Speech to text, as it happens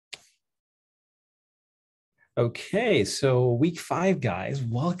Okay, so week 5, guys,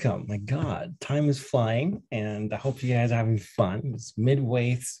 welcome. My God, time is flying, and I hope you guys are having fun. It's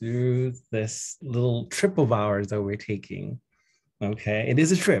midway through this little trip of ours that we're taking. Okay, it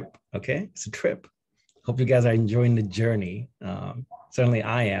is a trip. Okay, it's a trip. Hope you guys are enjoying the journey. Certainly,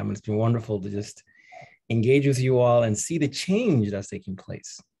 I am. It's been wonderful to just engage with you all and see the change that's taking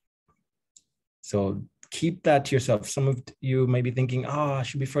place. So keep that to yourself. Some of you may be thinking, oh, I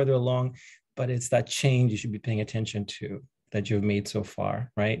should be further along, but it's that change you should be paying attention to that you've made so far,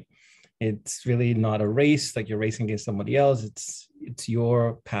 right? It's really not a race like you're racing against somebody else. It's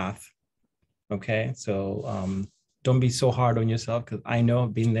your path. Okay. So don't be so hard on yourself because I know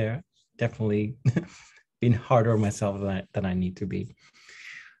I've been there, definitely been harder on myself than I need to be.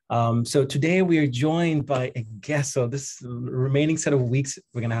 So today we are joined by a guest. So this remaining set of weeks,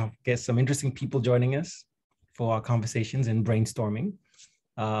 we're gonna get some interesting people joining us for our conversations and brainstorming.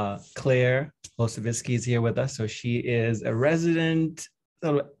 Claire Holesovsky is here with us. So she is a resident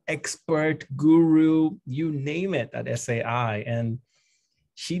sort of expert, guru, you name it, at SAI. And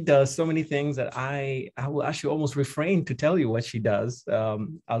she does so many things that I will actually almost refrain to tell you what she does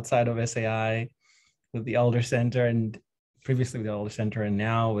outside of SAI with the Elder Center and previously with the Elder Center and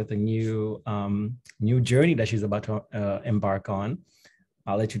now with a new journey that she's about to embark on.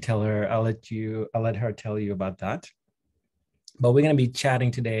 I'll let her tell you about that. But we're going to be chatting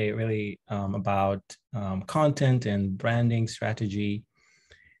today really about content and branding strategy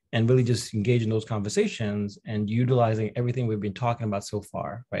and really just engage in those conversations and utilizing everything we've been talking about so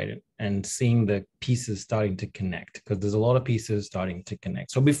far, right? And seeing the pieces starting to connect because there's a lot of pieces starting to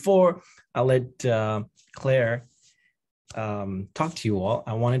connect. So before I let Claire talk to you all,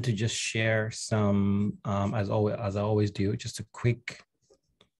 I wanted to just share some, as I always do, just a quick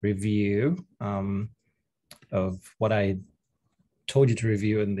review of what I told you to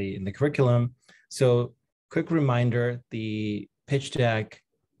review in the curriculum. So quick reminder, the pitch deck,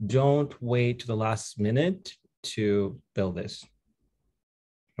 don't wait to the last minute to build this.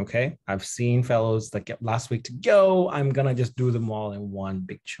 Okay, I've seen fellows that get last week to go. I'm gonna just do them all in one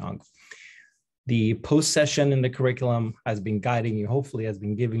big chunk. The post session in the curriculum has been guiding you, hopefully has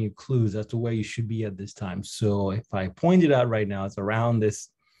been giving you clues as to where you should be at this time. So if I point it out right now, it's around this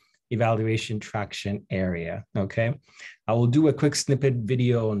evaluation traction area. Okay, I will do a quick snippet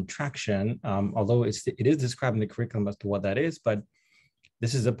video on traction, although it is described in the curriculum as to what that is, but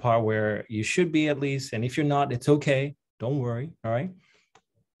this is the part where you should be at least, and if you're not, it's okay, don't worry. All right,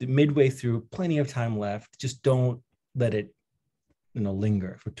 midway through, plenty of time left, just don't let it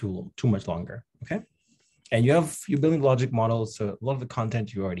linger for too much longer. Okay, and you're building logic models, so a lot of the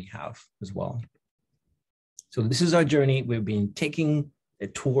content you already have as well. So this is our journey. We've been taking a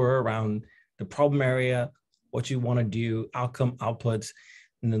tour around the problem area, what you want to do, outcome, outputs.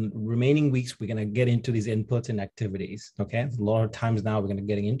 And then the remaining weeks, we're going to get into these inputs and activities. Okay. A lot of times now we're going to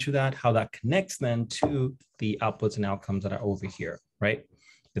get into that, how that connects then to the outputs and outcomes that are over here, right?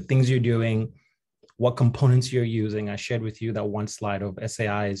 The things you're doing, what components you're using. I shared with you that one slide of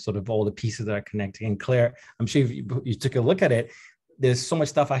SAI, sort of all the pieces that are connecting. And Claire, I'm sure if you took a look at it, there's so much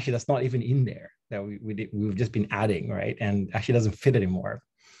stuff actually that's not even in there that we've just been adding, right? And actually doesn't fit anymore.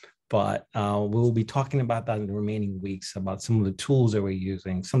 But we'll be talking about that in the remaining weeks, about some of the tools that we're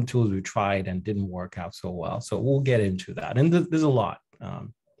using, some tools we tried and didn't work out so well. So we'll get into that. And there's a lot.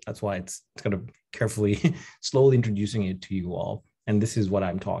 That's why it's kind of carefully, slowly introducing it to you all. And this is what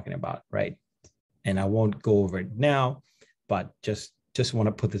I'm talking about, right? And I won't go over it now, but just want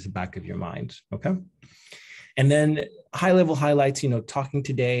to put this in the back of your mind, okay? And then high level highlights, talking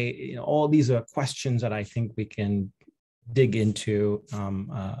today, all these are questions that I think we can dig into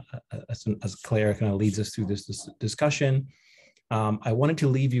as Claire kind of leads us through this discussion. I wanted to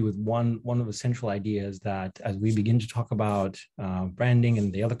leave you with one of the central ideas that as we begin to talk about branding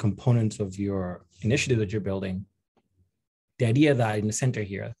and the other components of your initiative that you're building, the idea that in the center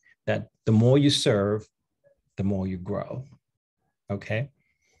here, that the more you serve, the more you grow, okay?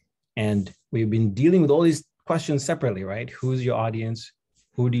 And we've been dealing with all these questions separately, right? Who's your audience?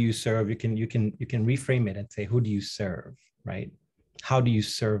 Who do you serve? You can reframe it and say, who do you serve, right? How do you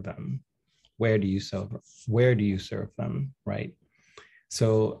serve them? Where do you serve them? Where do you serve them, right?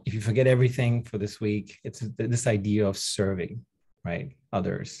 So if you forget everything for this week, it's this idea of serving, right?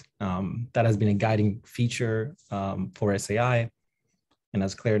 Others. That has been a guiding feature for SAI. And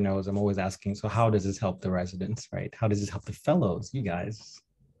as Claire knows, I'm always asking, so how does this help the residents, right? How does this help the fellows, you guys?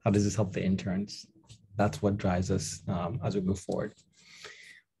 How does this help the interns? That's what drives us as we move forward.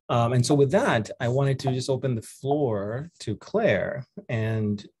 And so with that, I wanted to just open the floor to Claire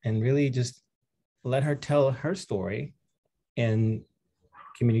and really just let her tell her story and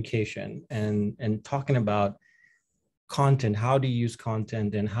communication and talking about content. How do you use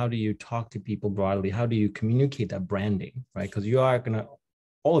content, and how do you talk to people broadly? How do you communicate that branding, right? Because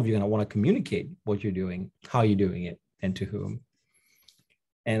all of you are gonna want to communicate what you're doing, how you're doing it, and to whom.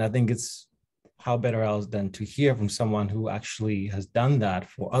 And I think it's how better else than to hear from someone who actually has done that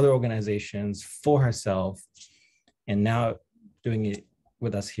for other organizations, for herself, and now doing it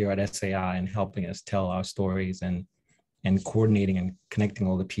with us here at SAI and helping us tell our stories and coordinating and connecting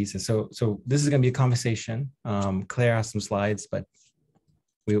all the pieces. So this is going to be a conversation. Claire has some slides, but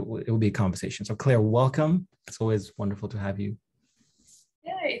it will be a conversation. So Claire, welcome. It's always wonderful to have you.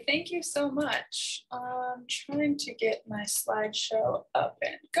 Yay, thank you so much. I'm trying to get my slideshow up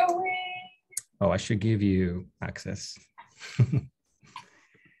and going. Oh, I should give you access. Let's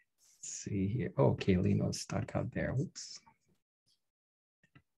see here. Oh, Kayleen was stuck out there. Whoops.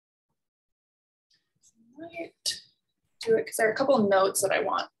 Right. Do it because there are a couple of notes that I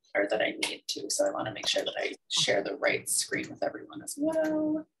want, or that I need to, so I want to make sure that I share the right screen with everyone as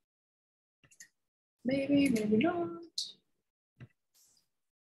well. Maybe, maybe not.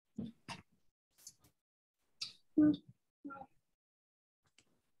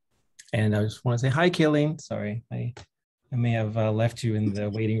 And I just want to say hi, Kayleen. Sorry, I may have left you in the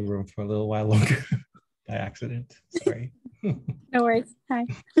waiting room for a little while longer by accident. Sorry. No worries. Hi.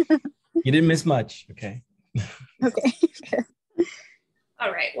 You didn't miss much. Okay. Okay. All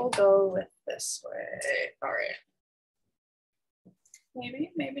right, we'll go with this way. All right.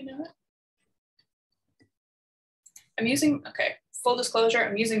 Maybe, maybe not. I'm using, okay, full disclosure,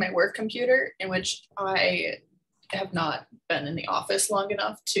 I'm using my work computer, in which I have not been in the office long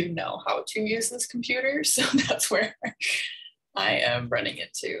enough to know how to use this computer. So that's where I am running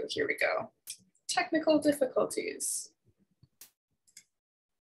into. Here we go. Technical difficulties.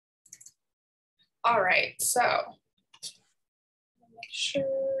 All right, so make sure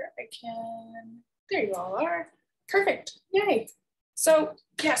I can, there you all are. Perfect, yay. So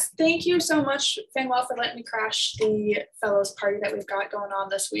yes, thank you so much, Fanwell, for letting me crash the fellows party that we've got going on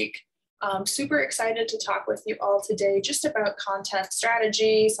this week. Super excited to talk with you all today just about content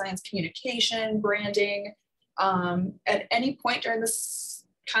strategy, science communication, branding. At any point during this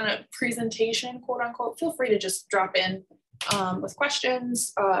kind of presentation, quote unquote, feel free to just drop in with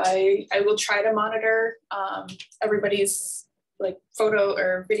questions. I will try to monitor everybody's like photo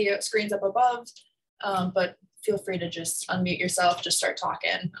or video screens up above, but feel free to just unmute yourself, just start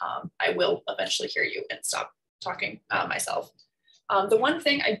talking. I will eventually hear you and stop talking myself. The one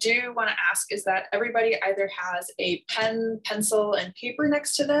thing I do want to ask is that everybody either has a pen, pencil, and paper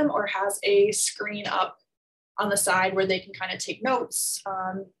next to them, or has a screen up on the side where they can kind of take notes.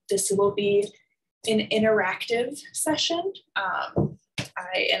 This will be an interactive session. I'll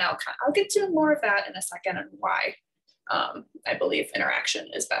get to more of that in a second and why I believe interaction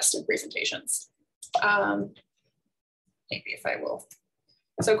is best in presentations. Maybe if I will.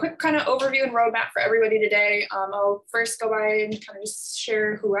 So quick kind of overview and roadmap for everybody today. I'll first go by and kind of just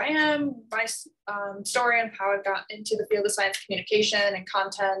share who I am, my story, and how I got into the field of science communication and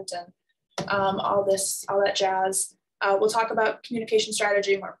content and all that jazz. We'll talk about communication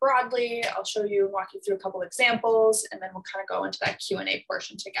strategy more broadly. I'll show you and walk you through a couple examples, and then we'll kind of go into that Q&A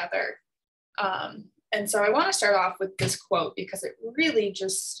portion together. And so I want to start off with this quote because it really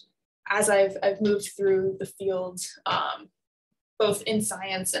just, as I've moved through the field, both in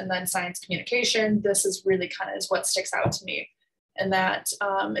science and then science communication, this is really kind of is what sticks out to me. And that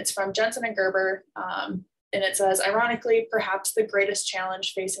it's from Jensen and Gerber, and it says, ironically, perhaps the greatest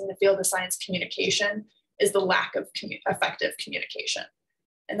challenge facing the field of science communication is the lack of effective communication.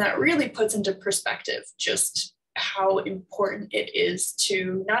 And that really puts into perspective just how important it is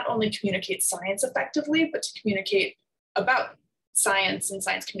to not only communicate science effectively, but to communicate about science and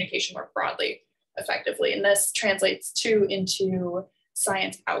science communication more broadly effectively. And this translates into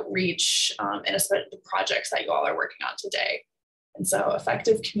science outreach and especially the projects that you all are working on today. And so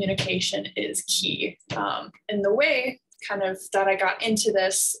effective communication is key. And the way kind of that I got into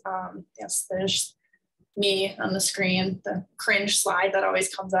this, yes, there's me on the screen, the cringe slide that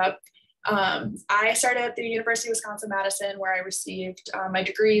always comes up. I started at the University of Wisconsin-Madison, where I received my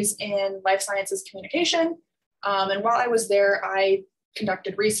degrees in life sciences communication. And while I was there, I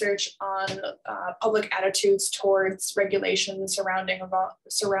conducted research on public attitudes towards regulations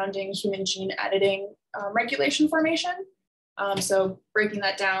surrounding human gene editing regulation formation. So breaking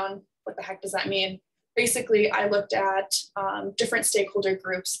that down, what the heck does that mean? Basically, I looked at different stakeholder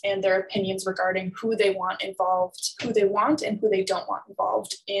groups and their opinions regarding who they want involved, who they want and who they don't want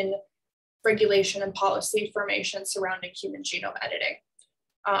involved in regulation and policy formation surrounding human genome editing.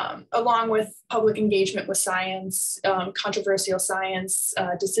 along with public engagement with science, controversial science,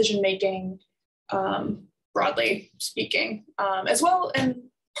 decision-making, broadly speaking, as well. And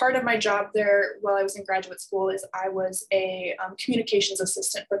part of my job there while I was in graduate school is I was a communications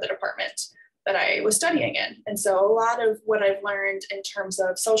assistant for the department that I was studying in. And so a lot of what I've learned in terms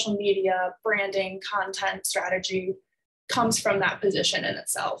of social media, branding, content strategy comes from that position in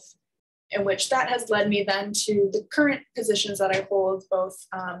itself, in which that has led me then to the current positions that I hold, both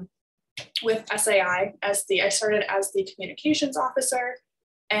with SAI I started as the communications officer,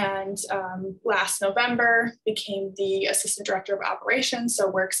 and last November became the assistant director of operations. So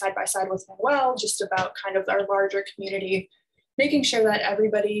work side by side with Manuel, just about kind of our larger community, making sure that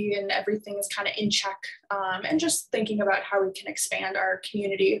everybody and everything is kind of in check, and just thinking about how we can expand our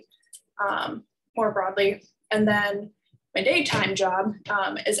community more broadly. And then my daytime job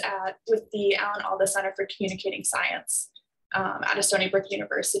is with the Alan Alda Center for Communicating Science at Stony Brook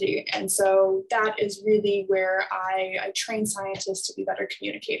University. And so that is really where I train scientists to be better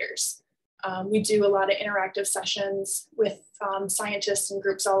communicators. We do a lot of interactive sessions with scientists and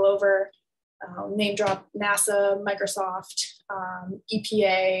groups all over, name drop NASA, Microsoft,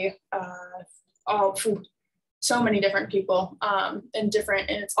 EPA, so many different people and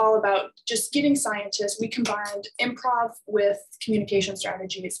it's all about just getting scientists. We combined improv with communication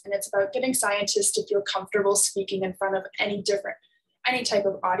strategies, and it's about getting scientists to feel comfortable speaking in front of any type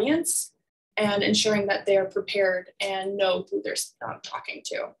of audience, and ensuring that they are prepared and know who they're talking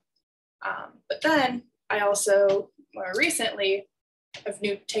to. But then I also more recently have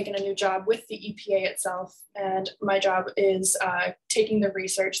taken a new job with the EPA itself, and my job is taking the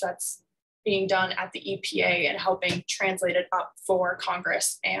research that's being done at the EPA and helping translate it up for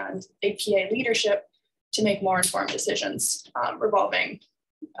Congress and EPA leadership to make more informed decisions revolving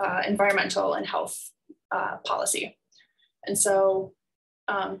environmental and health policy. And so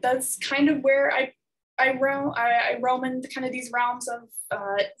that's kind of where I roam in kind of these realms of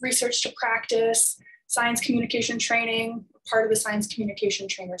research to practice, science communication training, part of the Science Communication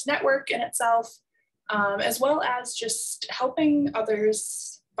Trainers Network in itself, as well as just helping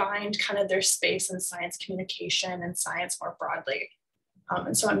others find kind of their space in science communication and science more broadly.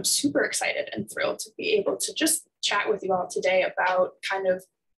 And so I'm super excited and thrilled to be able to just chat with you all today about kind of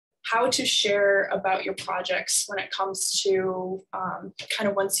how to share about your projects when it comes to kind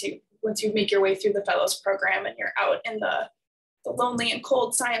of once you make your way through the fellows program and you're out in the lonely and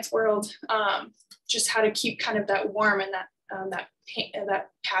cold science world, just how to keep kind of that warm and that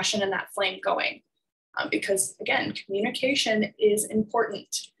passion and that flame going. Because again, communication is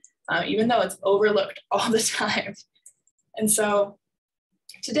important, even though it's overlooked all the time. And so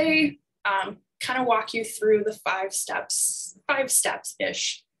today, kind of walk you through the 5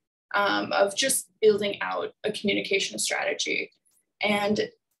 steps-ish of just building out a communication strategy.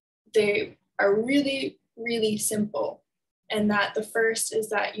 And they are really, really simple. And that the first is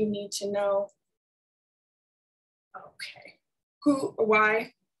that you need to know, okay, who,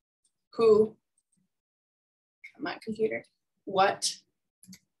 why, who, my computer, what,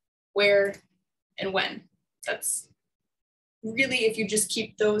 where, and when. That's really, if you just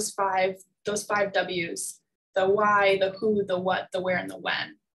keep those five W's, the why, the who, the what, the where, and the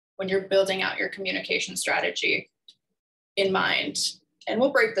when you're building out your communication strategy in mind. And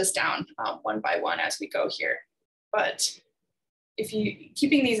we'll break this down one by one as we go here. But if you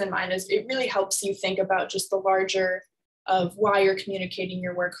keeping these in mind, it really helps you think about just the larger of why you're communicating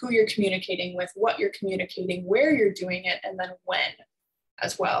your work, who you're communicating with, what you're communicating, where you're doing it, and then when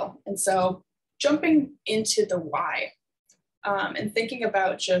as well. And so jumping into the why and thinking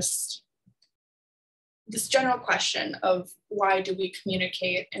about just this general question of why do we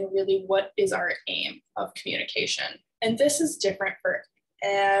communicate, and really what is our aim of communication. And this is different for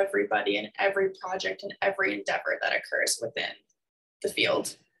everybody and every project and every endeavor that occurs within the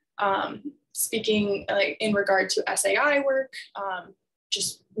field. Speaking in regard to SAI work,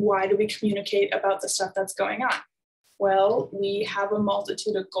 just why do we communicate about the stuff that's going on? Well, we have a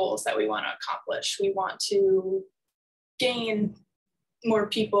multitude of goals that we want to accomplish. We want to gain more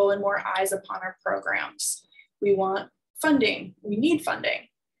people and more eyes upon our programs. We want funding. We need funding.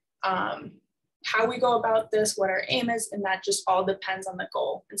 How we go about this, what our aim is, and that just all depends on the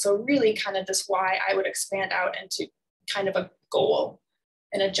goal. And so really kind of this why I would expand out into kind of a goal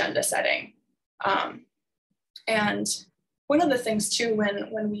and agenda setting. And one of the things too,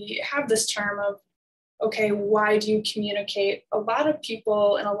 when we have this term of, okay, why do you communicate? A lot of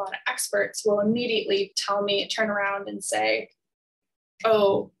people and a lot of experts will immediately turn around and say,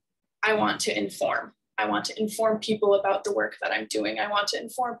 oh, I want to inform. I want to inform people about the work that I'm doing. I want to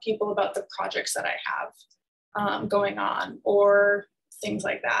inform people about the projects that I have going on, or things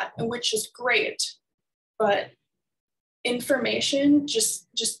like that, and which is great. But information,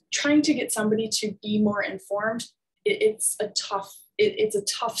 just trying to get somebody to be more informed, it's a tough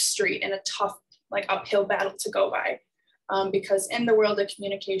street and a tough like uphill battle to go by. Because in the world of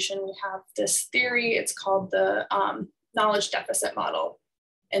communication, we have this theory, it's called the knowledge deficit model,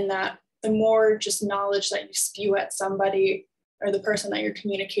 and that the more just knowledge that you spew at somebody or the person that you're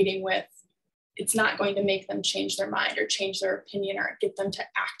communicating with, it's not going to make them change their mind or change their opinion or get them to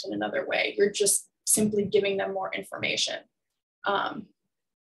act in another way. You're just simply giving them more information.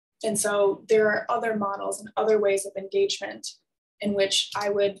 And so there are other models and other ways of engagement in which I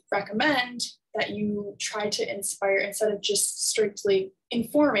would recommend that you try to inspire, instead of just strictly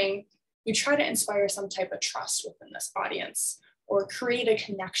informing, you try to inspire some type of trust within this audience or create a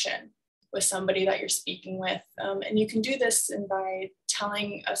connection with somebody that you're speaking with. And you can do this by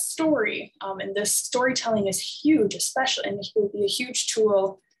telling a story. And this storytelling is huge, especially, and it will be a huge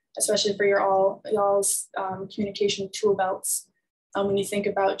tool, especially for y'all's communication tool belts. When you think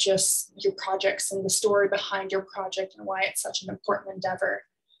about just your projects and the story behind your project and why it's such an important endeavor.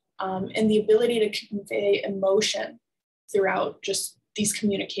 And the ability to convey emotion throughout just these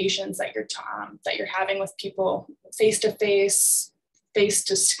communications that you're having with people, face to face, face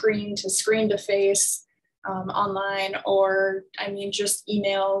to screen to face, online, or just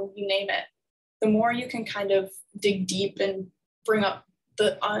email, you name it. The more you can kind of dig deep and bring up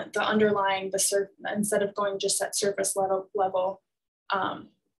the underlying, instead of going just at surface level,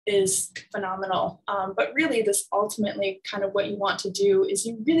 is phenomenal. But really, this ultimately kind of what you want to do is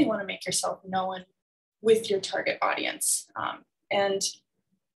you really want to make yourself known with your target audience. And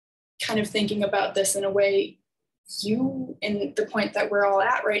kind of thinking about this in a way, and the point that we're all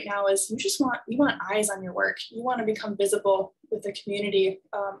at right now is you want eyes on your work. You want to become visible with a community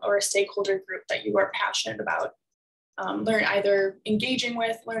or a stakeholder group that you are passionate about. Either engaging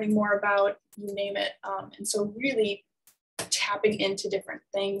with, learning more about, you name it. And so really tapping into different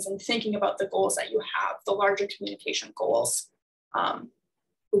things and thinking about the goals that you have, the larger communication goals,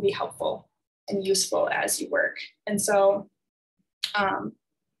 would be helpful and useful as you work. And so a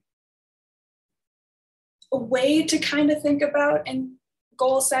way to kind of think about and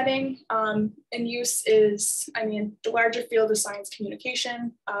goal setting and use is, the larger field of science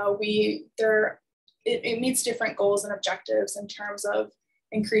communication, it meets different goals and objectives in terms of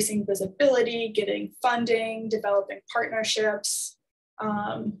increasing visibility, getting funding, developing partnerships,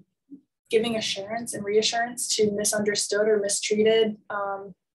 giving assurance and reassurance to misunderstood or mistreated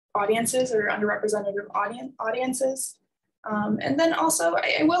audiences or underrepresented audiences. And then also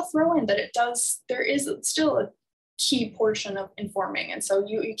I will throw in that there is still a key portion of informing. And so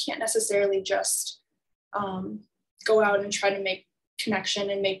you can't necessarily just go out and try to make connection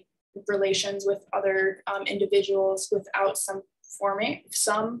and make relations with other individuals without some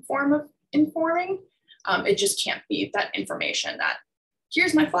form of informing. It just can't be that information that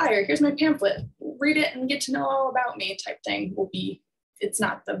here's my flyer, here's my pamphlet, read it and get to know all about me type thing it's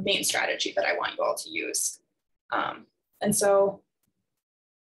not the main strategy that I want you all to use. And so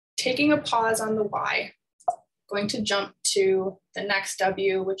taking a pause on the why, going to jump to the next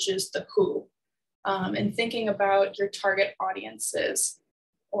W, which is the who, and thinking about your target audiences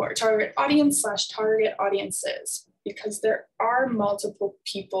or target audience / target audiences, because there are multiple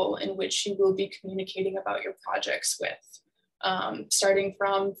people in which you will be communicating about your projects with, starting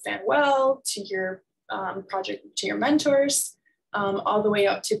from Fanwell to your project, to your mentors, all the way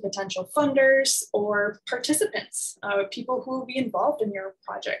up to potential funders or participants, people who will be involved in your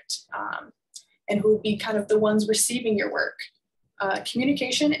project and who will be kind of the ones receiving your work.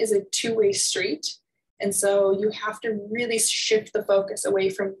 Communication is a two-way street. And so you have to really shift the focus away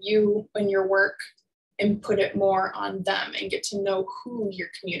from you and your work and put it more on them and get to know who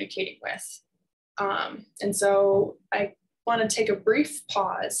you're communicating with. And so I want to take a brief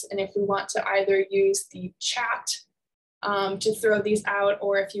pause. And if we want to either use the chat to throw these out,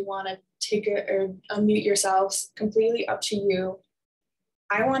 or if you want to take it or unmute yourselves, completely up to you.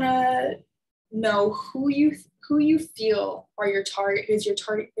 I want to know who you feel are your target, is your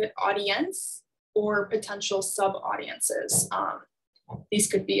target audience or potential sub audiences. These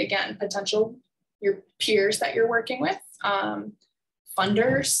could be, again, potential your peers that you're working with,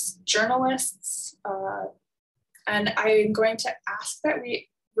 funders, journalists, and I'm going to ask that we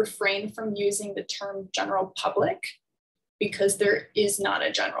refrain from using the term general public, because there is not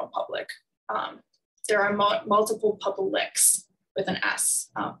a general public. There are multiple publics with an S,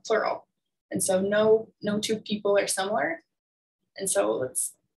 plural. And so no two people are similar. And so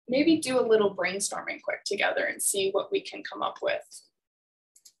let's maybe do a little brainstorming quick together and see what we can come up with.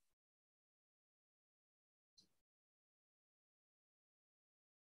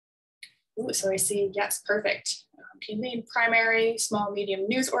 Ooh, so I see, yes, perfect. Can you name primary, small, medium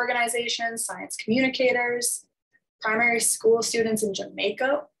news organizations, science communicators, primary school students in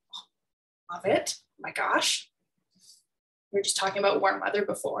Jamaica? Love it. Oh my gosh. We were just talking about warm weather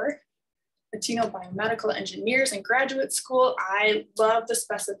before. Latino biomedical engineers in graduate school. I love the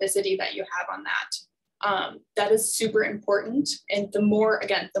specificity that you have on that. That is super important. And the more,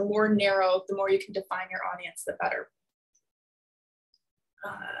 again, the more narrow, the more you can define your audience, the better.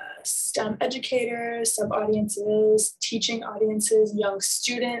 STEM educators, sub-audiences, teaching audiences, young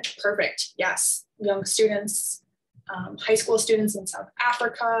student, perfect, yes. Young students, high school students in South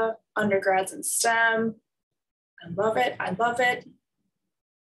Africa, undergrads in STEM. I love it, I love it.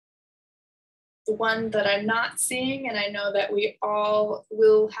 The one that I'm not seeing, and I know that we all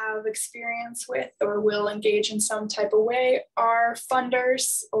will have experience with or will engage in some type of way, are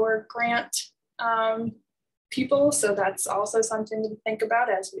funders or grant people. So that's also something to think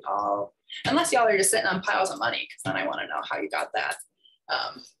about as we all, unless y'all are just sitting on piles of money, because then I want to know how you got that.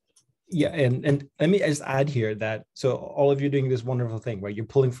 Yeah, and let me just add here that, so all of you doing this wonderful thing, right? You're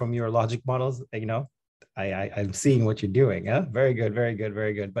pulling from your logic models, you know, I'm seeing what you're doing. Yeah, very good, very good,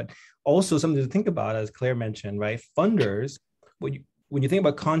 very good. But also something to think about, as Claire mentioned, right? Funders, when you think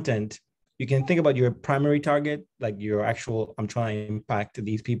about content, you can think about your primary target, like your actual, I'm trying to impact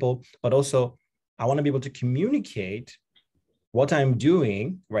these people, but also I want to be able to communicate what I'm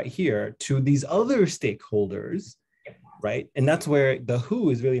doing right here to these other stakeholders, right? And that's where the who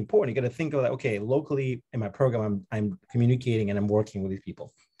is really important. You got to think of that, okay, locally in my program, I'm communicating and I'm working with these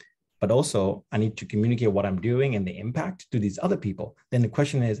people. But also I need to communicate what I'm doing and the impact to these other people. Then the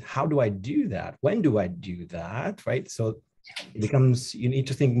question is, how do I do that? When do I do that, right? So it becomes, you need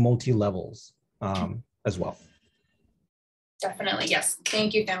to think multi-levels as well. Definitely, yes.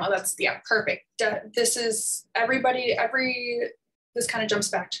 Thank you, Thelma. That's, yeah, perfect. This is everybody, this kind of jumps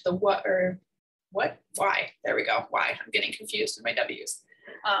back to the what, or what, why. There we go, why. I'm getting confused in my W's.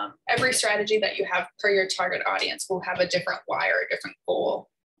 Every strategy that you have per your target audience will have a different why or a different goal.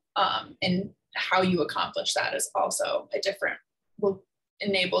 And how you accomplish that is also will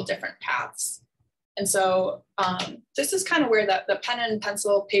enable different paths. And so this is kind of where the pen and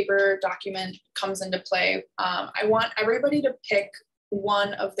pencil paper document comes into play. I want everybody to pick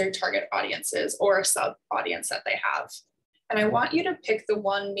one of their target audiences or a sub audience that they have. And I want you to pick the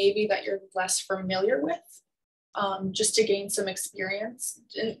one maybe that you're less familiar with, just to gain some experience,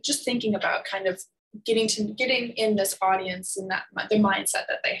 and just thinking about kind of getting in this audience and that the mindset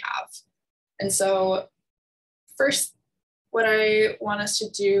that they have. And so first, what I want us to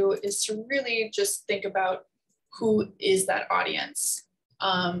do is to really just think about who is that audience,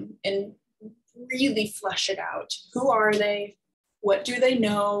 and really flesh it out. Who are they? What do they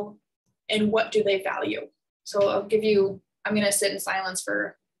know? And what do they value? So I'm going to sit in silence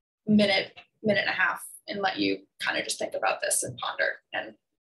for a minute and a half and let you kind of just think about this and ponder and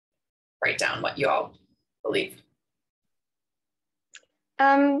write down what you all believe.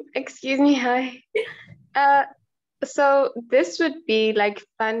 Excuse me, hi. So this would be like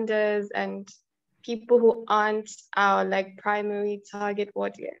funders and people who aren't our like primary target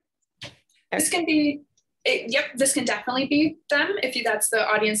audience. This can be, yep, this can definitely be them if that's the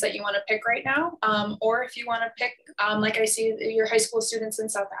audience that you want to pick right now. Or if you want to pick, like I see your high school students in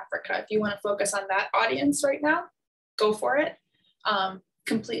South Africa, if you want to focus on that audience right now, go for it.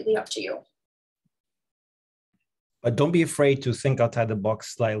 Completely up to you. But don't be afraid to think outside the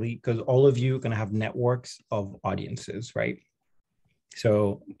box slightly, because all of you are going to have networks of audiences, right?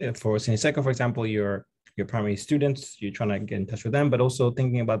 So for Siniseka, for example, your primary students, you're trying to get in touch with them, but also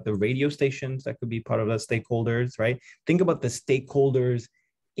thinking about the radio stations that could be part of the stakeholders, right? Think about the stakeholders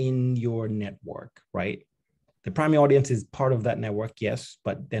in your network, right? The primary audience is part of that network, yes,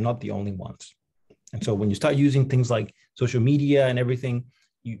 but they're not the only ones. And so when you start using things like social media and everything,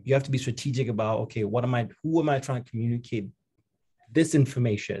 you have to be strategic about, okay, who am I trying to communicate this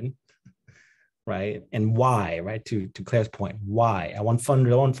information, right? And why, right? To Claire's point, why? I want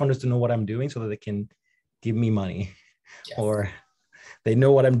funders to know what I'm doing so that they can give me money, yes. Or they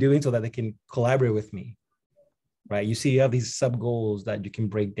know what I'm doing so that they can collaborate with me, right? You see, you have these sub goals that you can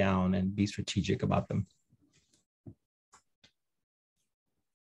break down and be strategic about them.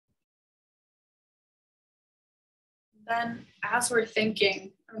 Then as we're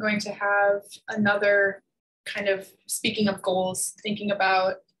thinking, I'm going to have another kind of, speaking of goals, thinking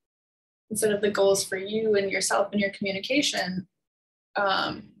about, instead of the goals for you and yourself and your communication,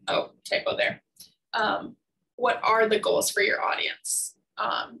 typo there. What are the goals for your audience?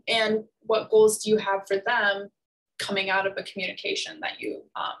 And what goals do you have for them coming out of a communication that you,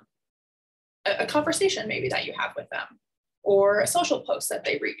 a conversation maybe that you have with them, or a social post that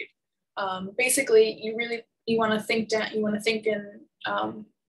they read? Basically, you want to think down, you want to think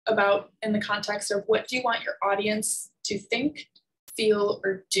about in the context of what do you want your audience to think, feel,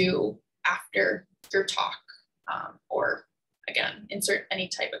 or do after your talk, or again, insert any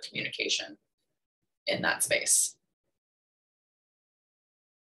type of communication in that space.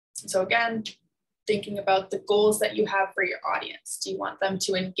 So again, thinking about the goals that you have for your audience. Do you want them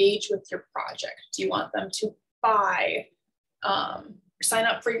to engage with your project? Do you want them to buy, sign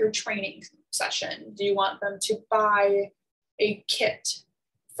up for your training session? Do you want them to buy a kit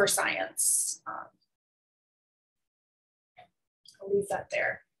for science? I'll leave that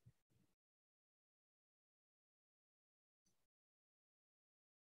there.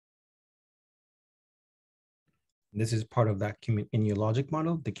 This is part of that in your logic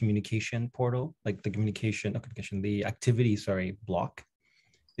model, the communication portal, like the the activity, block.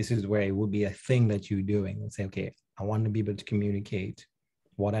 This is where it would be a thing that you're doing and say, okay, I want to be able to communicate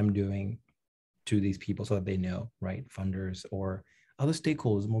what I'm doing to these people so that they know, right? Funders or other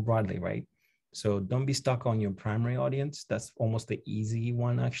stakeholders more broadly, right? So don't be stuck on your primary audience. That's almost the easy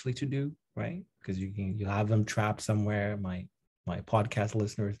one actually to do, right? Because you'll have them trapped somewhere, my podcast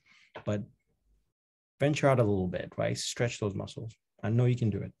listeners, but venture out a little bit, right? Stretch those muscles. I know you can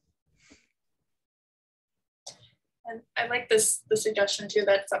do it. And I like the suggestion too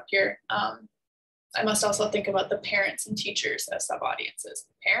that's up here. I must also think about the parents and teachers as sub-audiences.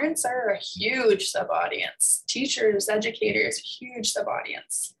 Parents are a huge sub-audience. Teachers, educators, huge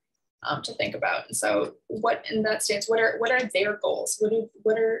sub-audience to think about. And so what in that stance, what are their goals?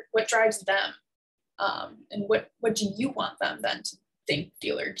 What drives them? And what do you want them then to think,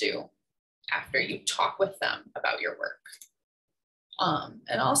 feel, or do after you talk with them about your work?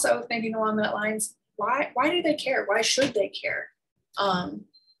 And also thinking along that lines, why do they care? Why should they care?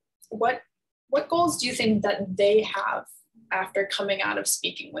 What goals do you think that they have after coming out of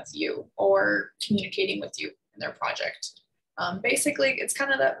speaking with you or communicating with you in their project? Basically, it's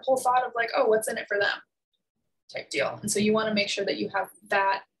kind of that whole thought of like, oh, what's in it for them type deal. And so you want to make sure that you have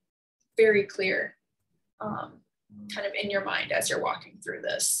that very clear kind of in your mind as you're walking through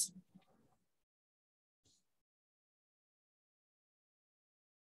this.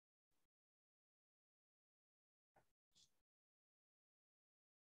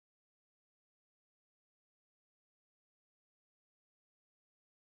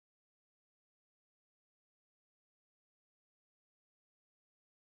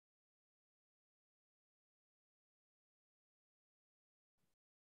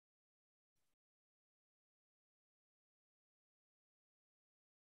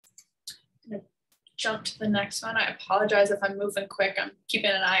 Jump to the next one. I apologize if I'm moving quick. I'm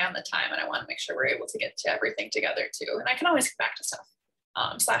keeping an eye on the time and I want to make sure we're able to get to everything together too. And I can always come back to stuff.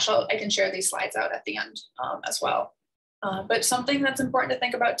 I can share these slides out at the end as well. But something that's important to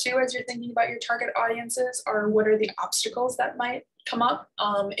think about too as you're thinking about your target audiences are what are the obstacles that might come up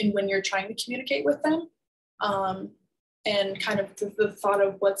and when you're trying to communicate with them. And kind of the thought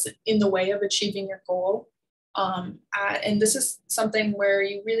of what's in the way of achieving your goal. And this is something where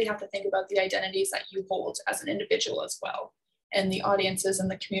you really have to think about the identities that you hold as an individual as well, and the audiences and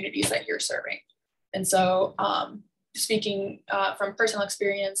the communities that you're serving. And so speaking from personal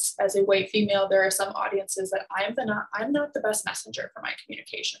experience as a white female, there are some audiences that I'm not the best messenger for my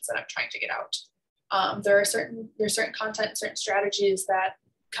communications that I'm trying to get out. There's certain content, certain strategies that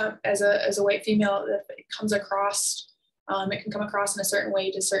come as a white female, if it comes across, it can come across in a certain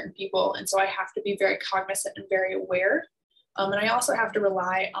way to certain people. And so I have to be very cognizant and very aware. And I also have to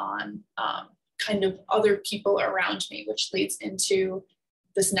rely on kind of other people around me, which leads into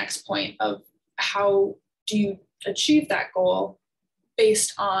this next point of how do you achieve that goal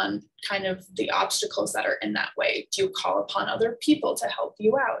based on kind of the obstacles that are in that way. Do you call upon other people to help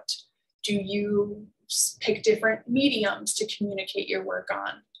you out? Do you pick different mediums to communicate your work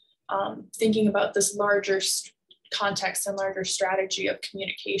on? Thinking about this larger context and larger strategy of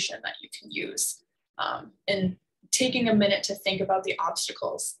communication that you can use, and taking a minute to think about the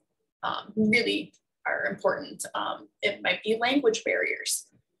obstacles really are important. It might be language barriers.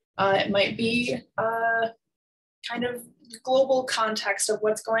 It might be kind of global context of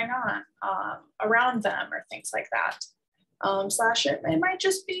what's going on around them or things like that. Slash it might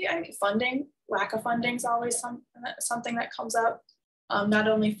just be funding. Lack of funding is always something that comes up. Not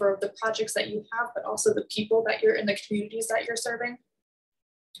only for the projects that you have, but also the people that you're in, the communities that you're serving.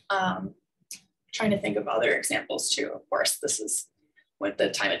 Trying to think of other examples too. Of course, this is with the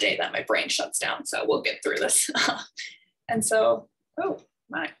time of day that my brain shuts down, so we'll get through this. And so,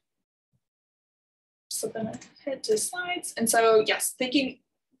 slipping ahead to slides. And so, yes,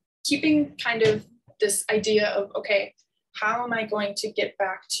 keeping kind of this idea of, okay, how am I going to get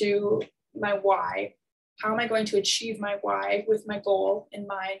back to my why? How am I going to achieve my why with my goal in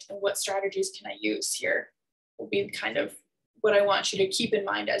mind, and what strategies can I use here will be kind of what I want you to keep in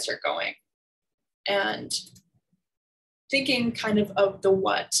mind as you're going. And thinking kind of the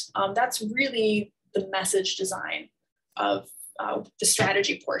what, that's really the message design of the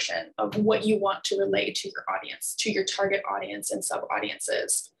strategy portion of what you want to relay to your audience, to your target audience and sub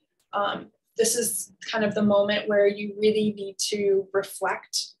audiences. This is kind of the moment where you really need to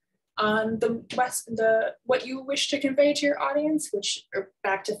reflect on what you wish to convey to your audience, which are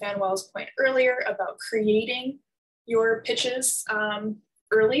back to Fanwell's point earlier about creating your pitches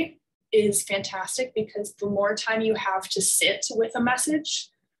early is fantastic, because the more time you have to sit with a message,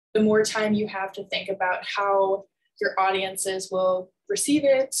 the more time you have to think about how your audiences will receive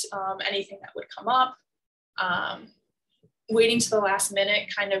it, anything that would come up. Waiting to the last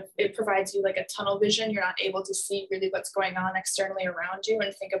minute it provides you like a tunnel vision. You're not able to see really what's going on externally around you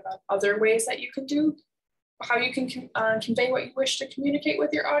and think about other ways that you can do, how you can convey what you wish to communicate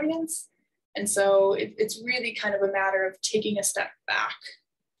with your audience. And so it's really kind of a matter of taking a step back,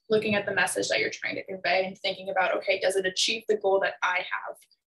 looking at the message that you're trying to convey and thinking about, okay, does it achieve the goal that I have?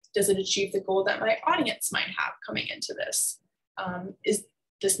 Does it achieve the goal that my audience might have coming into this? Is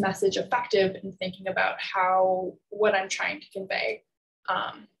this message effective in thinking about what I'm trying to convey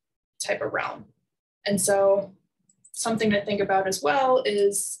type of realm? And so something to think about as well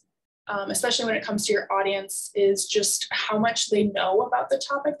is, especially when it comes to your audience, is just how much they know about the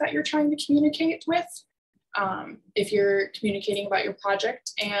topic that you're trying to communicate with. If you're communicating about your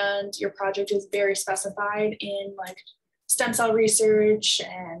project and your project is very specified in like stem cell research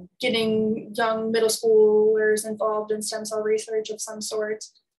and getting young middle schoolers involved in stem cell research of some sort,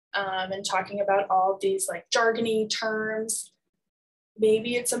 and talking about all these like jargony terms,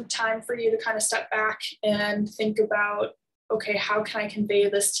 maybe it's some time for you to kind of step back and think about, okay, how can I convey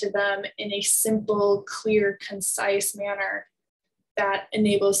this to them in a simple, clear, concise manner that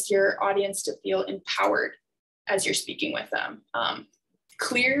enables your audience to feel empowered as you're speaking with them.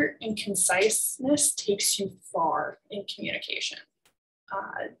 Clear and conciseness takes you far in communication.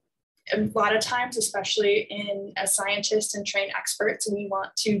 A lot of times, especially as scientists and trained experts, we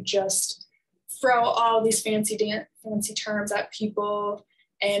want to just throw all these fancy terms at people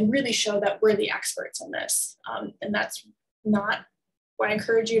and really show that we're the experts in this. And that's not why I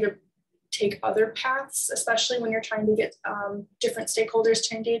encourage you to take other paths, especially when you're trying to get different stakeholders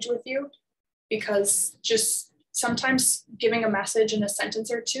to engage with you, because just sometimes giving a message in a sentence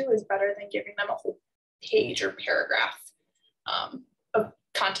or two is better than giving them a whole page or paragraph of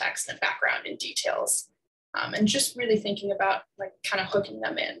context and background and details, and just really thinking about like kind of hooking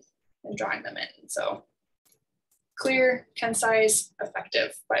them in and drawing them in. So clear, concise,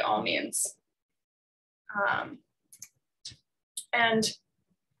 effective by all means. And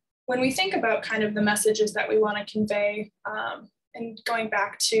when we think about kind of the messages that we want to convey, and going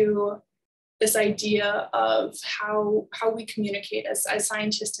back to this idea of how we communicate as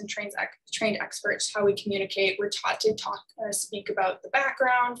scientists and trained experts, how we communicate, we're taught to speak about the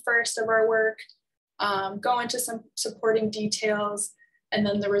background first of our work, go into some supporting details, and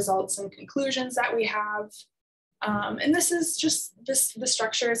then the results and conclusions that we have. And this is just, the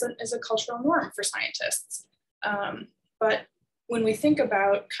structure is a cultural norm for scientists. But when we think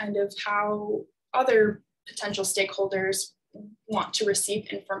about kind of how other potential stakeholders want to receive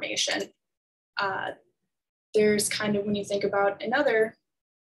information, there's kind of, when you think about another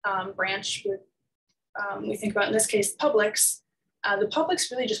branch, we think about in this case publics, the publics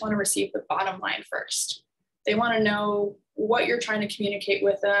really just want to receive the bottom line first. They want to know what you're trying to communicate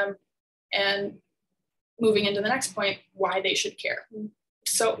with them, and moving into the next point, why they should care.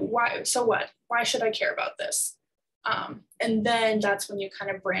 So what? Why should I care about this? And then that's when you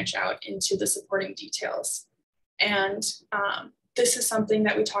kind of branch out into the supporting details. And this is something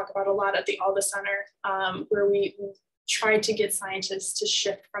that we talk about a lot at the Alda Center, where we try to get scientists to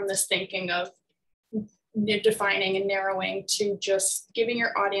shift from this thinking of defining and narrowing to just giving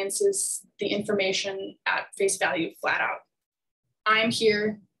your audiences the information at face value, flat out. I'm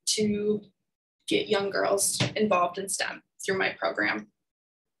here to get young girls involved in STEM through my program,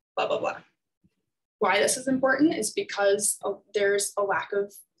 blah, blah, blah. Why this is important is because there's a lack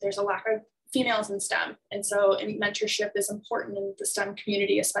of females in STEM. And so mentorship is important in the STEM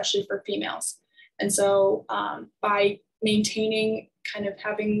community, especially for females. And so by maintaining, kind of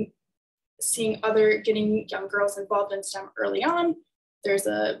getting young girls involved in STEM early on, there's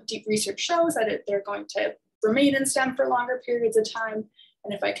a deep research shows that they're going to remain in STEM for longer periods of time.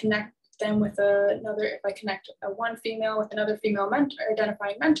 And if I connect them with if I connect one female with another female mentor,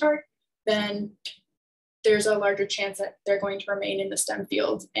 identifying mentor, then there's a larger chance that they're going to remain in the STEM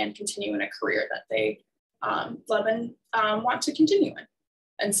field and continue in a career that they love and want to continue in.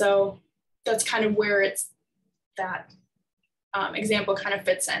 And so that's kind of where it's that example kind of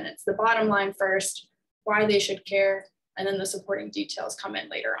fits in. It's the bottom line first, why they should care, and then the supporting details come in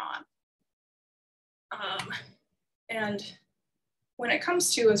later on. And when it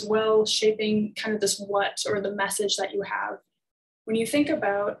comes to as well shaping kind of this what or the message that you have, when you think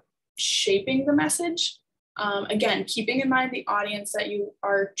about shaping the message, again, keeping in mind the audience that you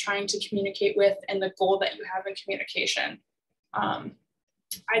are trying to communicate with and the goal that you have in communication.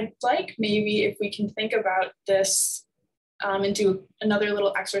 I'd like maybe if we can think about this and do another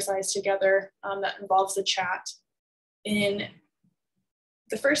little exercise together that involves the chat. In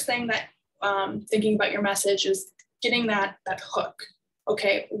the first thing that thinking about your message is getting that hook.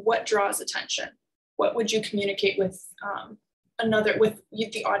 Okay, what draws attention? What would you communicate with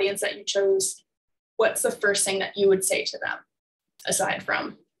the audience that you chose? What's the first thing that you would say to them, aside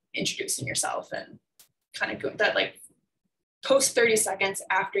from introducing yourself and kind of go that like post 30 seconds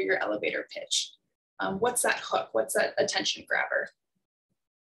after your elevator pitch? What's that hook? What's that attention grabber?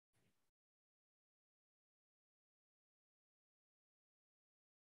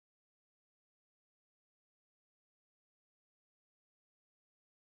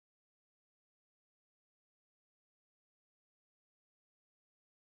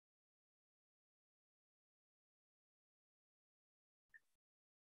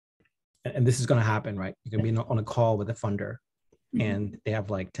 And this is going to happen, right? You can be on a call with a funder and they have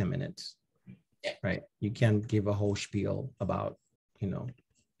like 10 minutes, right? You can't give a whole spiel about,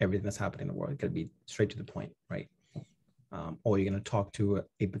 everything that's happening in the world. It's going to be straight to the point, right? Or you're going to talk to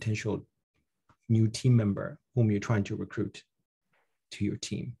a potential new team member whom you're trying to recruit to your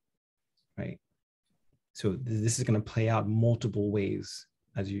team, right? So this is going to play out multiple ways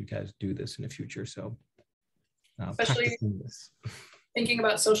as you guys do this in the future. So especially practicing this. Thinking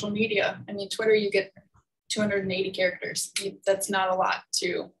about social media, I mean, Twitter, you get 280 characters. That's not a lot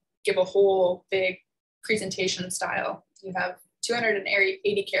to give a whole big presentation style. You have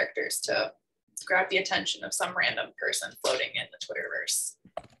 280 characters to grab the attention of some random person floating in the Twitterverse.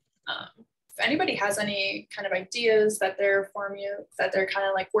 If anybody has any kind of ideas that they're kind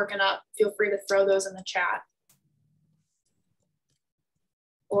of like working up, feel free to throw those in the chat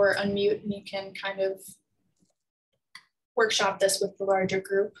or unmute and you can kind of workshop this with the larger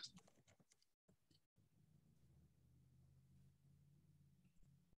group.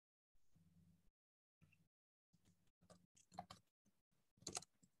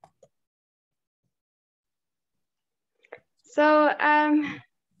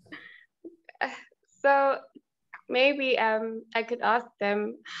 So maybe I could ask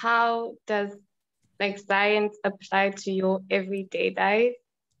them, how does like science apply to your everyday life?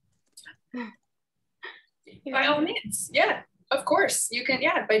 By all means, yeah, of course. You can,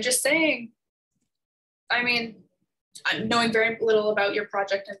 by just saying, I mean, knowing very little about your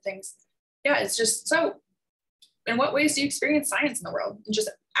project and things. Yeah, it's just, so in what ways do you experience science in the world? And just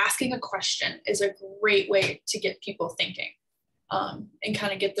asking a question is a great way to get people thinking and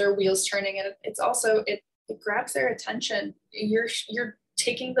kind of get their wheels turning. And it's also, it grabs their attention. You're you're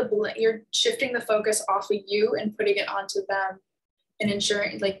shifting the focus off of you and putting it onto them. And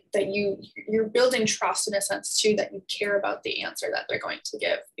ensuring like that you're building trust in a sense too, that you care about the answer that they're going to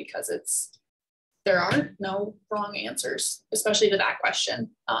give, because there are no wrong answers, especially to that question.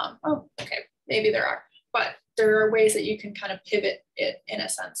 Oh, okay, maybe there are, but there are ways that you can kind of pivot it in a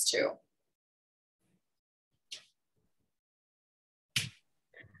sense too.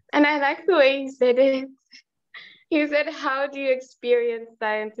 And I like the way you said it. You said, how do you experience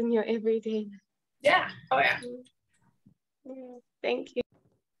science in your everyday life? Yeah, oh yeah. Thank you.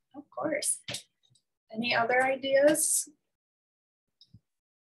 Of course. Any other ideas?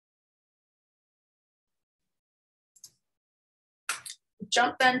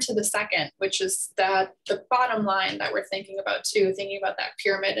 Jump then to the second, which is the bottom line that we're thinking about too, thinking about that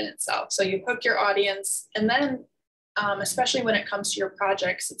pyramid in itself. So you hook your audience, and then especially when it comes to your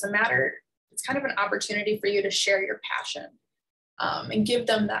projects, it's kind of an opportunity for you to share your passion and give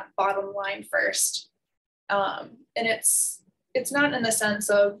them that bottom line first. And it's not in the sense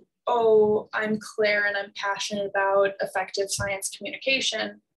of, oh, I'm Claire and I'm passionate about effective science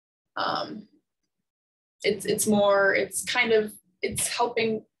communication. It's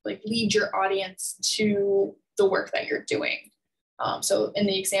helping like lead your audience to the work that you're doing. So in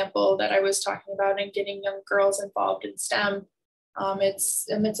the example that I was talking about and getting young girls involved in STEM, it's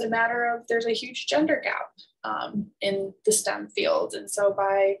a matter of, there's a huge gender gap in the STEM field. And so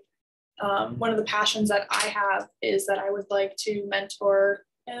by one of the passions that I have is that I would like to mentor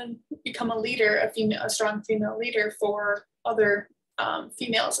and become a leader, a strong female leader for other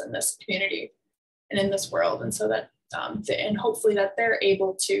females in this community and in this world. And so that, and hopefully that they're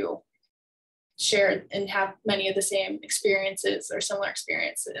able to share and have many of the same experiences or similar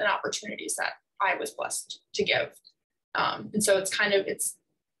experiences and opportunities that I was blessed to give. And so it's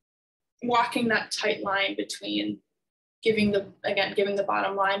walking that tight line between giving the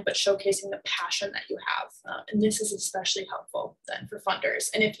bottom line, but showcasing the passion that you have. And this is especially helpful then for funders.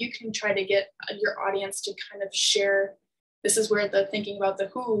 And if you can try to get your audience to kind of share, this is where the thinking about the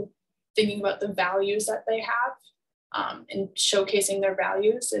who, thinking about the values that they have, and showcasing their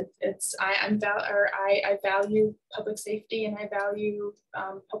values. I value public safety, and I value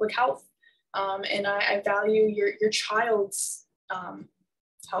public health, and I value your child's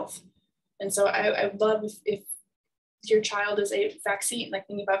health. And so I love if your child is a vaccine, like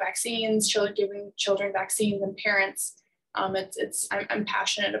thinking about vaccines, giving children vaccines and parents. I'm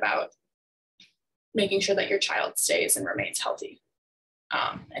passionate about making sure that your child stays and remains healthy.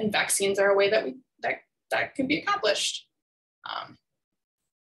 And vaccines are a way that can be accomplished.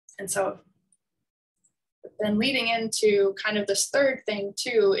 And so then leading into kind of this third thing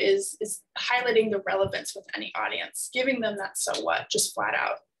too is highlighting the relevance with any audience, giving them that so what, just flat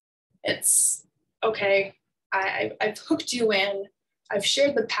out. It's okay, I've hooked you in, I've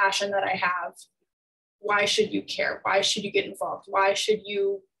shared the passion that I have. Why should you care? Why should you get involved? Why should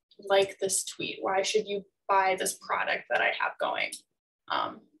you like this tweet? Why should you buy this product that I have going?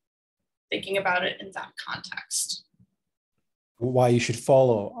 Thinking about it in that context. Why you should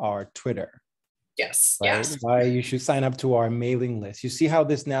follow our Twitter. Yes, right? yes. Why you should sign up to our mailing list. You see how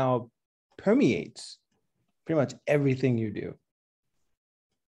this now permeates pretty much everything you do.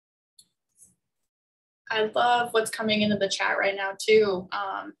 I love what's coming into the chat right now too.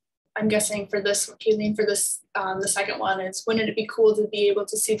 I'm guessing for this, Kayleen, for this, the second one is, wouldn't it be cool to be able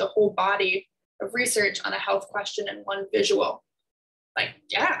to see the whole body of research on a health question in one visual? Like,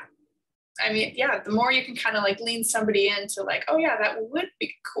 yeah. I mean, yeah, the more you can kind of like lean somebody into like, oh yeah, that would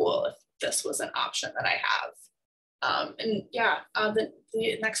be cool if this was an option that I have. And yeah, the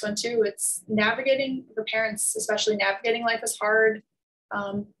next one too, it's navigating, for parents, especially navigating life is hard.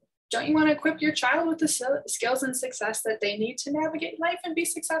 Don't you want to equip your child with the skills and success that they need to navigate life and be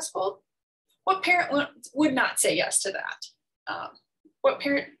successful? What parent would not say yes to that? What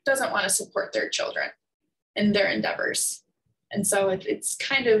parent doesn't want to support their children in their endeavors? And so it's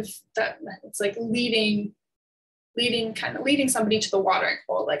kind of that, it's like leading somebody to the watering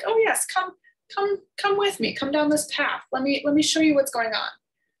hole, like, oh yes, come with me, come down this path. Let me show you what's going on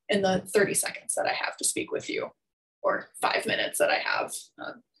in the 30 seconds that I have to speak with you, or 5 minutes that I have.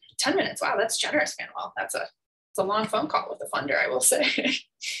 10 minutes, wow, that's generous, Manuel. It's a long phone call with a funder, I will say.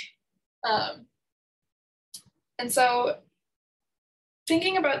 And so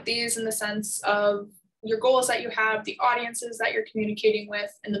thinking about these in the sense of your goals that you have, the audiences that you're communicating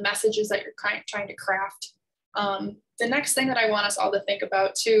with, and the messages that you're trying to craft. The next thing that I want us all to think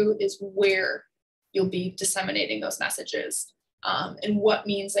about too is where you'll be disseminating those messages, and what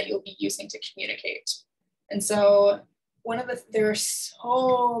means that you'll be using to communicate. And so there are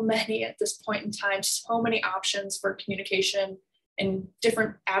so many at this point in time, so many options for communication and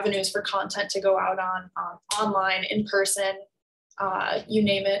different avenues for content to go out on, online, in person, you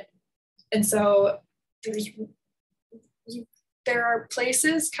name it. And so there are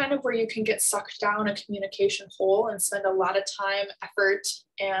places kind of where you can get sucked down a communication hole and spend a lot of time, effort,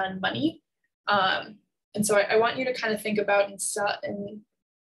 and money. And so I want you to kind of think about in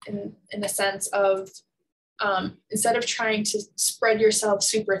the sense of, instead of trying to spread yourself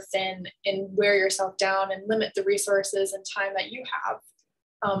super thin and wear yourself down and limit the resources and time that you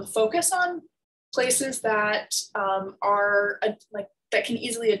have, focus on places that are that can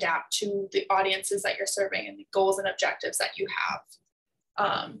easily adapt to the audiences that you're serving and the goals and objectives that you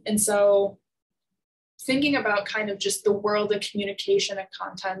have. And so thinking about kind of just the world of communication and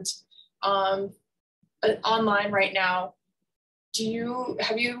content online right now,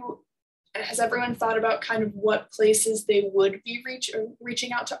 has everyone thought about kind of what places they would be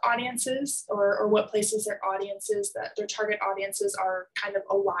reaching out to audiences, or what places their target audiences are kind of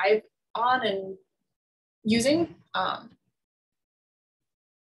alive on and using?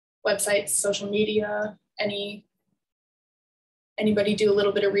 Websites, social media, anybody do a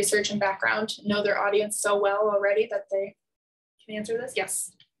little bit of research and background, know their audience so well already that they can answer this?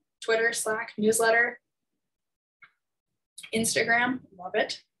 Yes. Twitter, Slack, newsletter, Instagram, love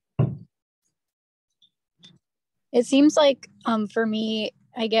it. It seems like for me,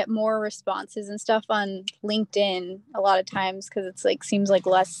 I get more responses and stuff on LinkedIn a lot of times because it's like seems like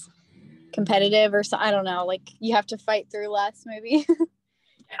less competitive, or so, I don't know, like you have to fight through less maybe.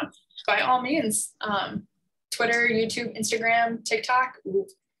 by all means, Twitter, YouTube, Instagram, TikTok.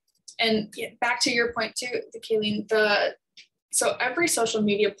 And back to your point too, Kayleen, so every social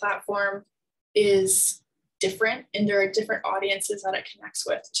media platform is different, and there are different audiences that it connects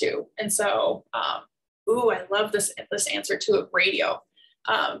with too. And so, I love this answer to it, radio,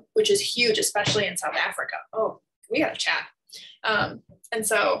 which is huge, especially in South Africa. Oh, we got to chat. And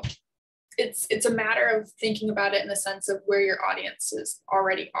so it's a matter of thinking about it in the sense of where your audiences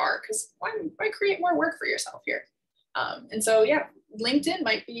already are, because why create more work for yourself here? And so, yeah, LinkedIn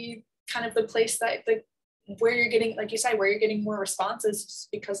might be kind of the place that where you're getting, like you said, where you're getting more responses,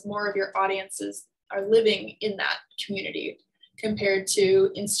 because more of your audiences are living in that community compared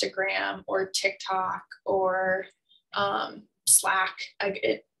to Instagram or TikTok or Slack.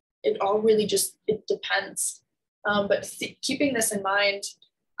 It all really just, it depends. But keeping this in mind,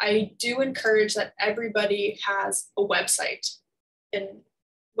 I do encourage that everybody has a website, an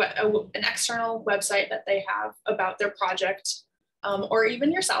external website that they have about their project, or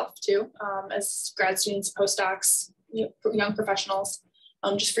even yourself too, as grad students, postdocs, young professionals,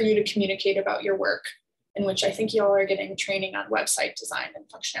 just for you to communicate about your work, in which I think y'all are getting training on website design and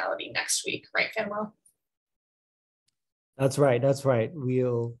functionality next week, right, Fanuel? That's right. That's right.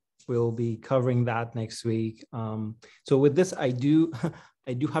 We'll be covering that next week. So with this, I do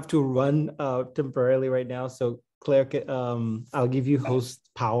have to run temporarily right now. So Claire, I'll give you host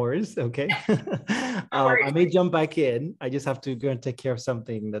powers, okay? I may jump back in. I just have to go and take care of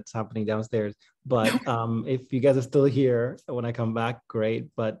something that's happening downstairs. But if you guys are still here when I come back, great.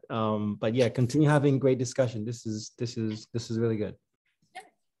 But yeah, continue having great discussion. This is really good.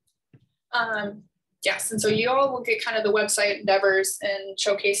 Yes, and so you all will get kind of the website endeavors and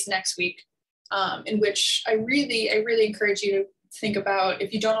showcase next week, in which I really encourage you to think about,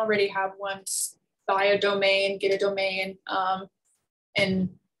 if you don't already have one, buy a domain, get a domain, and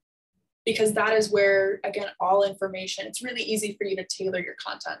because that is where, again, all information, it's really easy for you to tailor your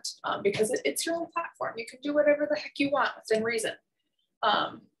content, because it's your own platform. You can do whatever the heck you want within reason.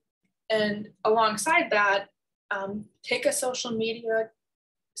 And alongside that, pick a social media,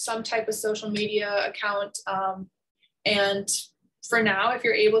 some type of social media account. And for now, if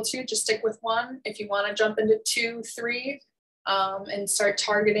you're able to, just stick with one. If you want to jump into 2, 3, and start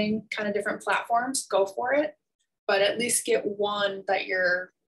targeting kind of different platforms, go for it. But at least get one that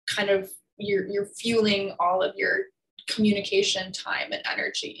you're fueling all of your communication time and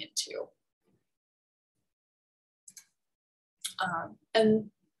energy into.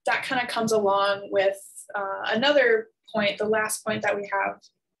 And that kind of comes along with another point. The last point that we have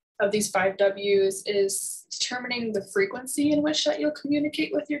of these 5 W's is determining the frequency in which that you'll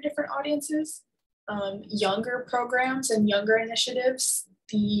communicate with your different audiences. Younger programs and younger initiatives,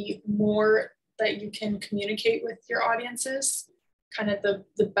 the more that you can communicate with your audiences, kind of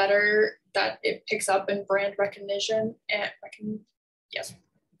the better that it picks up in brand recognition and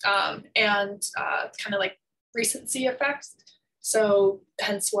kind of like recency effects. So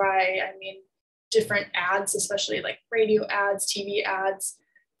hence why, I mean, different ads, especially like radio ads, TV ads,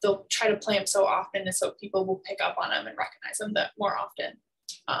 they'll try to play them so often, and so people will pick up on them and recognize them that more often.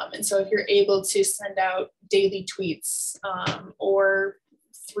 And so if you're able to send out daily tweets, or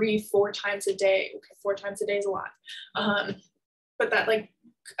 3-4 times a day, okay, 4 times a day is a lot, but that like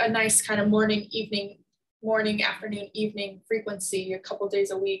a nice kind of morning, afternoon, evening frequency, a couple days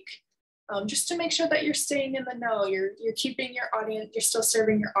a week, just to make sure that you're staying in the know, you're keeping your audience, you're still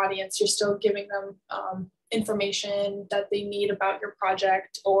serving your audience, you're still giving them information that they need about your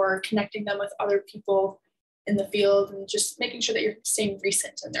project, or connecting them with other people in the field, and just making sure that you're staying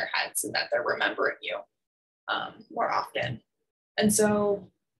recent in their heads and that they're remembering you more often. And so,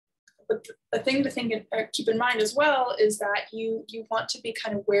 but the thing to keep in mind as well is that you want to be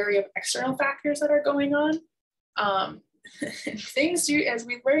kind of wary of external factors that are going on. Things do, as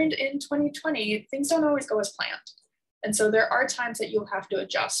we learned in 2020, things don't always go as planned. And so there are times that you'll have to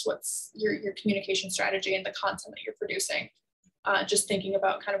adjust what's your communication strategy and the content that you're producing. Just thinking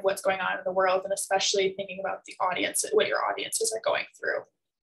about kind of what's going on in the world, and especially thinking about the audience, what your audiences are going through.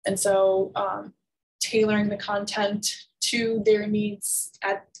 And so tailoring the content to their needs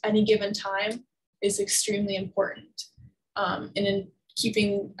at any given time is extremely important. And in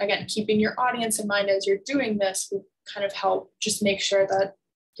keeping your audience in mind as you're doing this will kind of help just make sure that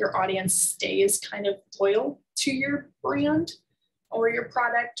your audience stays kind of loyal to your brand or your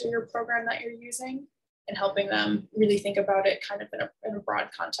product or your program that you're using, and helping them really think about it kind of in a broad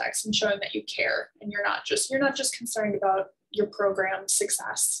context, and showing that you care, and you're not just concerned about your program's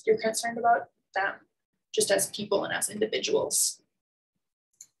success. You're concerned about them just as people and as individuals.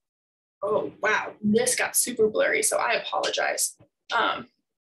 Oh, wow, this got super blurry, so I apologize.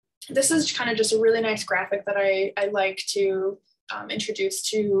 this is kind of just a really nice graphic that I like to introduce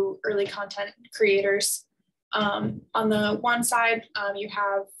to early content creators. On the one side, you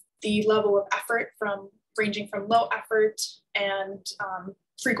have the level of effort ranging from low effort and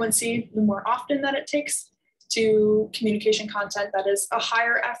frequency, the more often that it takes, to communication content that is a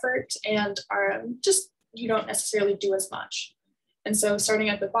higher effort and just you don't necessarily do as much. And so starting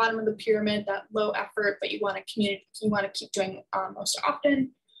at the bottom of the pyramid, that low effort, but you want to keep doing most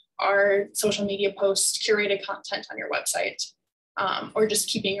often, are social media posts, curated content on your website, or just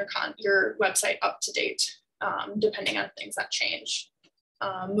keeping your website up to date, depending on things that change.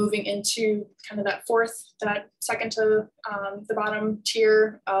 Moving into kind of that second to the bottom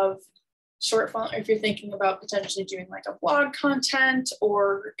tier of short form, if you're thinking about potentially doing like a blog content,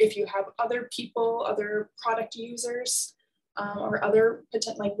 or if you have other product users, or other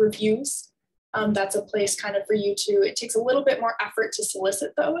like reviews, that's a place kind of for you it takes a little bit more effort to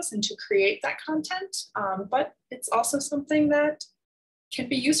solicit those and to create that content, but it's also something that can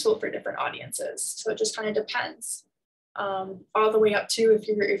be useful for different audiences. So it just kind of depends. All the way up to if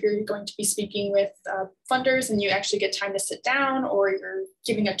you're going to be speaking with funders and you actually get time to sit down, or you're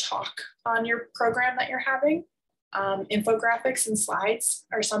giving a talk on your program that you're having. Infographics and slides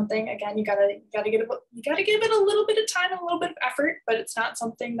are something, again, you gotta give it a little bit of time, a little bit of effort, but it's not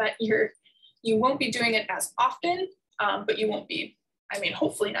something that you won't be doing it as often, but you won't be,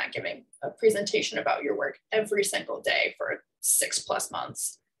 hopefully not giving a presentation about your work every single day for 6+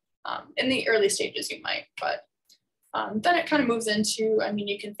 months. In the early stages you might, but then it kind of moves into,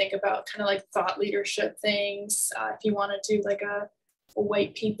 you can think about kind of like thought leadership things. If you want to do like a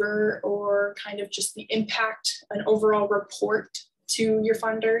white paper, or kind of just the impact, an overall report to your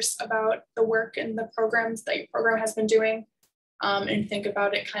funders about the work and the programs that your program has been doing, and think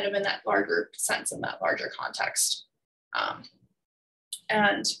about it kind of in that larger sense, in that larger context. And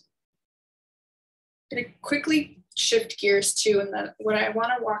I'm going to quickly shift gears too, and then what I want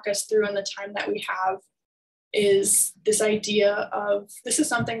to walk us through in the time that we have is this idea of, this is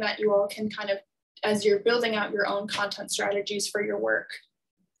something that you all can kind of, as you're building out your own content strategies for your work,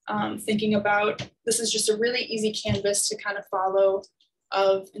 thinking about, this is just a really easy canvas to kind of follow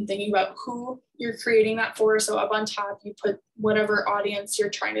and thinking about who you're creating that for. So up on top, you put whatever audience you're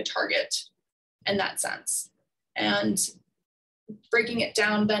trying to target in that sense. And breaking it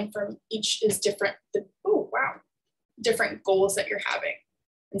down then from each is different, different goals that you're having.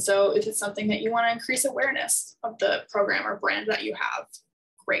 And so if it's something that you want to increase awareness of the program or brand that you have,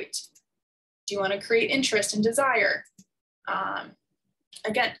 great. Do you want to create interest and desire?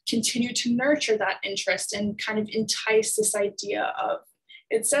 Again, continue to nurture that interest and kind of entice this idea of,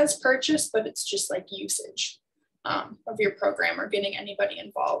 it says purchase, but it's just like usage of your program or getting anybody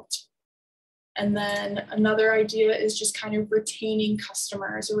involved. And then another idea is just kind of retaining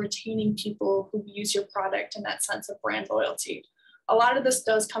customers or retaining people who use your product in that sense of brand loyalty. A lot of this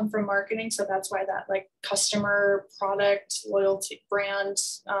does come from marketing, so that's why that like customer, product, loyalty, brand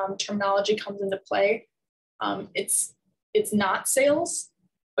terminology comes into play. It's not sales,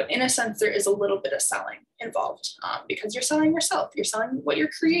 but in a sense there is a little bit of selling involved, because you're selling yourself, you're selling what you're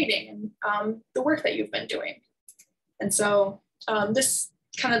creating and the work that you've been doing. And so this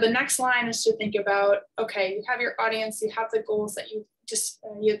kind of the next line is to think about, okay, you have your audience, you have the goals that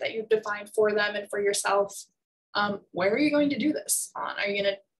you've defined for them and for yourself. Where are you going to do this on? Are you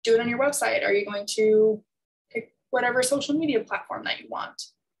going to do it on your website? Are you going to pick whatever social media platform that you want?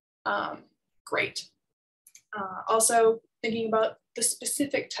 Great. Also thinking about the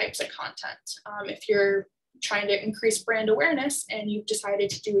specific types of content. If you're trying to increase brand awareness and you've decided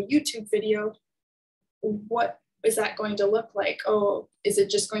to do a YouTube video, what is that going to look like? Oh, is it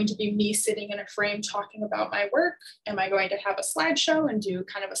just going to be me sitting in a frame talking about my work? Am I going to have a slideshow and do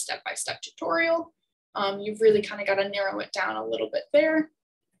kind of a step-by-step tutorial? You've really kind of got to narrow it down a little bit there.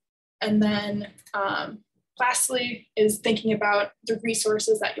 And then lastly is thinking about the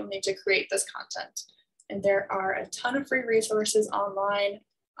resources that you'll need to create this content. And there are a ton of free resources online.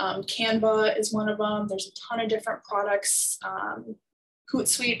 Canva is one of them. There's a ton of different products.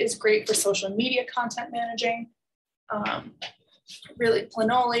 Hootsuite is great for social media content managing. Really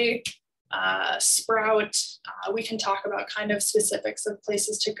Planoly, Sprout. We can talk about kind of specifics of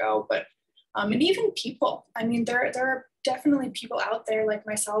places to go, but and even people. I mean, there are definitely people out there like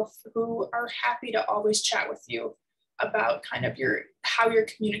myself who are happy to always chat with you about kind of how you're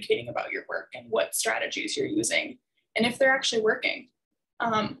communicating about your work and what strategies you're using and if they're actually working.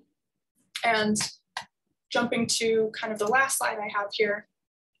 And jumping to kind of the last slide I have here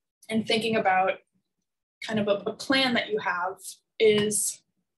and thinking about kind of a plan that you have is,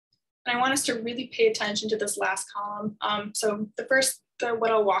 and I want us to really pay attention to this last column. So the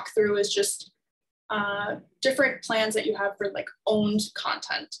what I'll walk through is just different plans that you have for like owned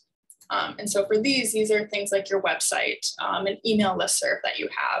content. And so for these are things like your website, an email listserv that you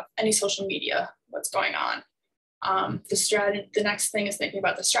have, any social media, what's going on. The next thing is thinking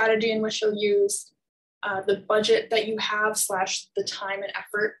about the strategy in which you'll use, the budget that you have / the time and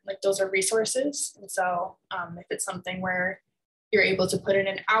effort, like those are resources. And so if it's something where you're able to put in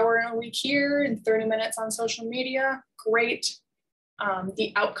an hour in a week here and 30 minutes on social media, great.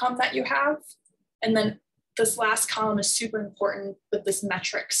 The outcome that you have. And then this last column is super important with this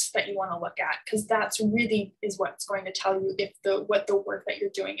metrics that you want to look at, because that's really is what's going to tell you if what the work that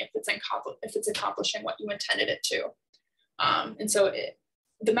you're doing, if it's accomplishing what you intended it to. And so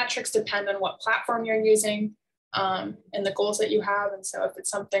the metrics depend on what platform you're using and the goals that you have. And so if it's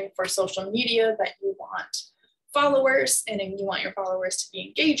something for social media that you want followers and you want your followers to be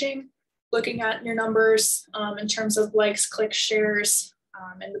engaging, looking at your numbers in terms of likes, clicks, shares,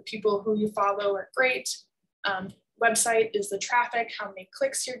 and the people who you follow are great. Website is the traffic, how many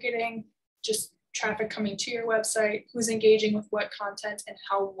clicks you're getting, just traffic coming to your website, who's engaging with what content and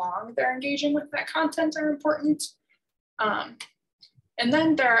how long they're engaging with that content are important. And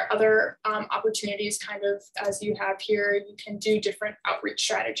then there are other opportunities kind of as you have here, you can do different outreach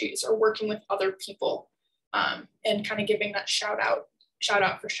strategies or working with other people and kind of giving that shout out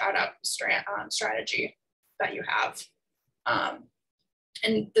for shout out strategy that you have.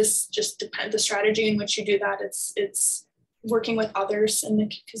 And this just depends, the strategy in which you do that, it's working with others. And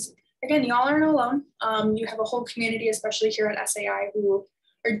because again, y'all aren't alone. You have a whole community, especially here at SAI, who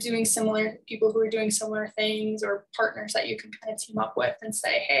are doing people who are doing similar things, or partners that you can kind of team up with and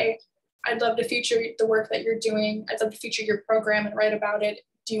say, hey, I'd love to feature the work that you're doing. I'd love to feature your program and write about it.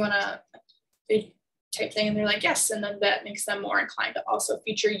 Do you want to type thing? And they're like, yes. And then that makes them more inclined to also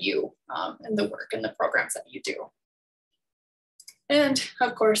feature you in the work and the programs that you do. And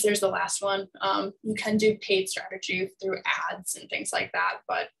of course, there's the last one. You can do paid strategy through ads and things like that.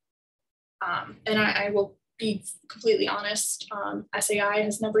 But, and I will be completely honest, SAI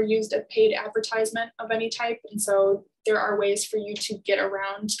has never used a paid advertisement of any type. And so there are ways for you to get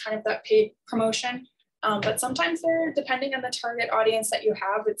around kind of that paid promotion. But sometimes depending on the target audience that you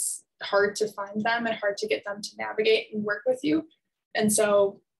have, it's hard to find them and hard to get them to navigate and work with you. And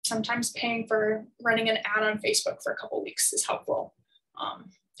so sometimes paying for running an ad on Facebook for a couple of weeks is helpful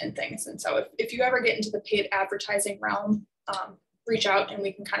and things. And so if you ever get into the paid advertising realm, reach out and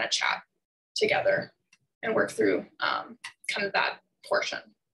we can kind of chat together and work through kind of that portion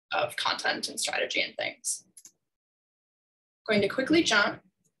of content and strategy and things. Going to quickly jump.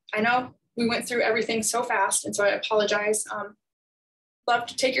 I know we went through everything so fast, and so I apologize. Love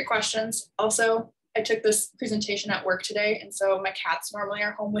to take your questions. Also, I took this presentation at work today, and so my cats normally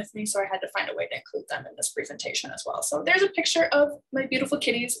are home with me, so I had to find a way to include them in this presentation as well. So there's a picture of my beautiful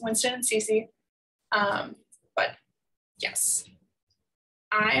kitties, Winston and Cece. But yes,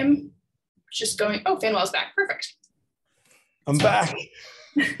 I'm just going, oh, Fanwell's back, perfect. I'm back.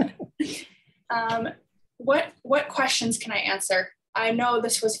 What questions can I answer? I know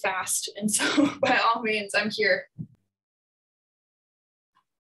this was fast, and so by all means, I'm here.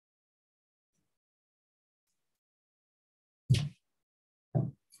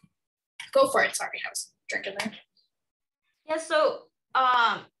 Go for it. Sorry, I was drinking there. Yeah, so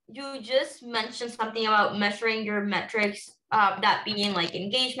you just mentioned something about measuring your metrics, that being like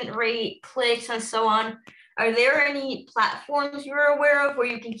engagement rate, clicks, and so on. Are there any platforms you're aware of where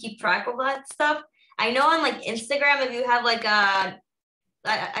you can keep track of that stuff? I know on like Instagram, if you have like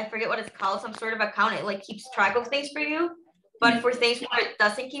I forget what it's called, some sort of account, it like keeps track of things for you. But for things where it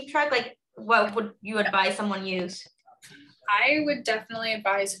doesn't keep track, like what would you advise someone use? I would definitely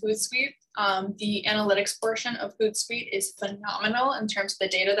advise Hootsuite. The analytics portion of Hootsuite is phenomenal in terms of the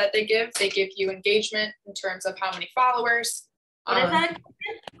data that they give. They give you engagement in terms of how many followers. What is that?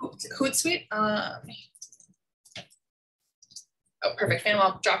 Hootsuite. Oh, perfect.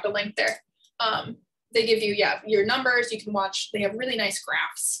 Fanwell dropped a link there. They give you, your numbers. You can watch, they have really nice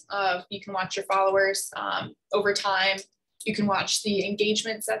graphs of, you can watch your followers over time. You can watch the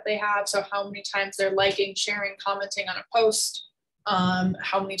engagements that they have. So how many times they're liking, sharing, commenting on a post,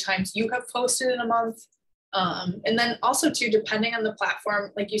 how many times you have posted in a month. And then also too, depending on the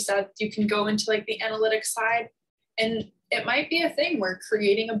platform, like you said, you can go into like the analytics side, and it might be a thing where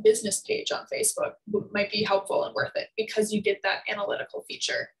creating a business page on Facebook might be helpful and worth it because you get that analytical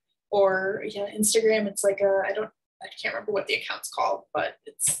feature. Or Instagram, it's like I can't remember what the account's called, but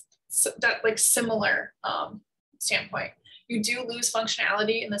it's that like similar standpoint. You do lose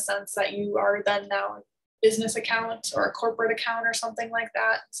functionality in the sense that you are then now a business account or a corporate account or something like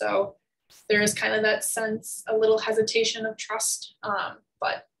that. So there is kind of that sense, a little hesitation of trust,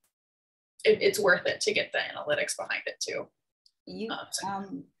 but it's worth it to get the analytics behind it too. You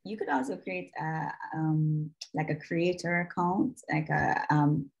could also create like a creator account, like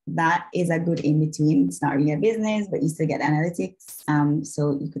that is a good in between. It's not really a business, but you still get analytics.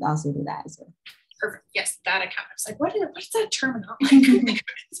 So you could also do that as well. Perfect. Yes, that account. I was like, what's that terminology?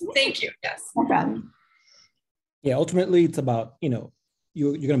 Thank you. Yes. No problem. Yeah, ultimately, it's about, you're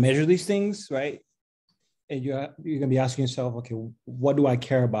going to measure these things, right? And you're going to be asking yourself, okay, what do I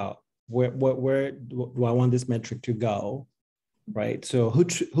care about? Where do I want this metric to go? Right. So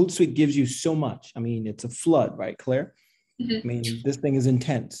Hootsuite gives you so much. I mean, it's a flood, right, Claire? Mm-hmm. I mean, this thing is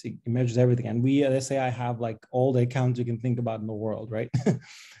intense. It measures everything. And we at SAI have like all the accounts you can think about in the world, right?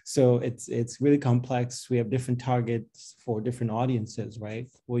 So it's really complex. We have different targets for different audiences, right?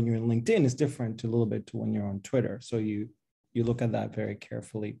 When you're in LinkedIn, it's different a little bit to when you're on Twitter. So you look at that very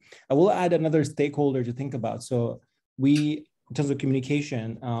carefully. I will add another stakeholder to think about. So in terms of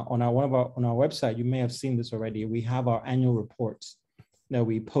communication, on our website, you may have seen this already. We have our annual reports that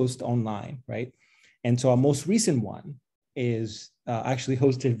we post online, right? And so our most recent one is actually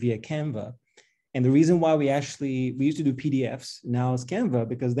hosted via Canva. And the reason why we used to do PDFs, now it's Canva,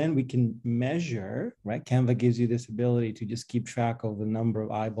 because then we can measure, right? Canva gives you this ability to just keep track of the number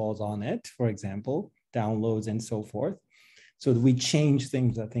of eyeballs on it, for example, downloads and so forth. So we changed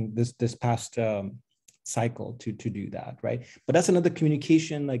things, I think, this past cycle to do that, right? But that's another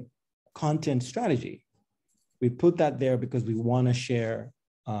communication, like content strategy. We put that there because we want to share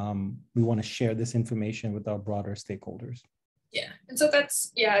this information with our broader stakeholders. Yeah, and so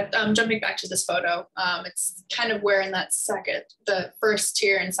that's, jumping back to this photo, it's kind of where in that the first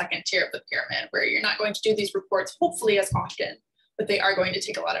tier and second tier of the pyramid, where you're not going to do these reports hopefully as often, but they are going to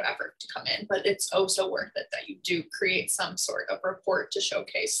take a lot of effort to come in. But it's also worth it that you do create some sort of report to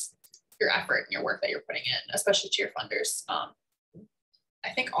showcase your effort and your work that you're putting in, especially to your funders. I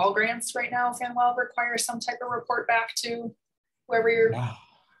think all grants right now, FanWell, require some type of report back to wherever you're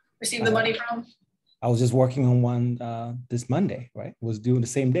receiving the money from. I was just working on one this Monday, right? Was due the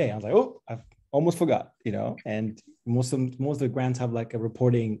same day. I was like, oh, I almost forgot, and most of the grants have like a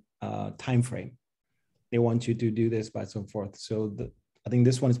reporting time frame. They want you to do this by so forth. So I think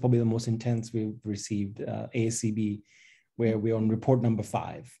this one is probably the most intense we've received, ASCB, where we're on report number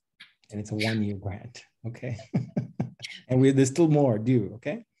 5. And it's a 1-year grant, okay? And there's still more due,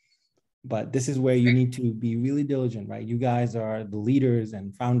 okay? But this is where you need to be really diligent, right? You guys are the leaders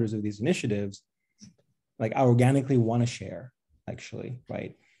and founders of these initiatives. Like, I organically want to share, actually,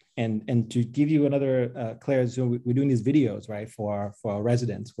 right? And to give you another, Claire, so we're doing these videos, right, for our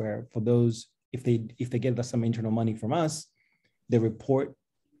residents, where for those, if they get some internal money from us, the report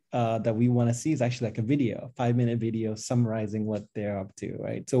that we want to see is actually like a video, 5-minute video summarizing what they're up to,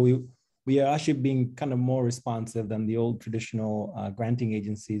 right? So we are actually being kind of more responsive than the old traditional granting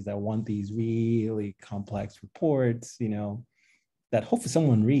agencies that want these really complex reports, that hopefully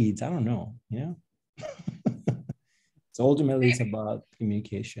someone reads. I don't know, So ultimately, it's about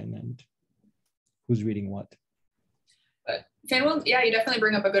communication and who's reading what. But FanWell, you definitely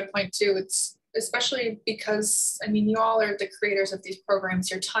bring up a good point too. It's especially because, you all are the creators of these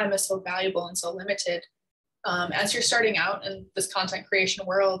programs. Your time is so valuable and so limited. As you're starting out in this content creation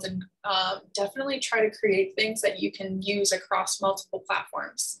world, and definitely try to create things that you can use across multiple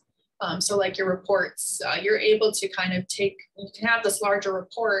platforms. So like your reports, you're able to kind of you can have this larger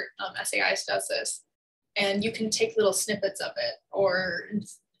report, SAI does this, and you can take little snippets of it or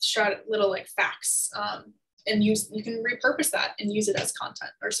shot little like facts, and you can repurpose that and use it as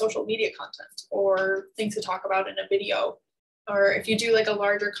content or social media content or things to talk about in a video. Or if you do like a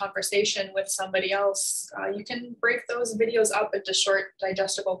larger conversation with somebody else, you can break those videos up into short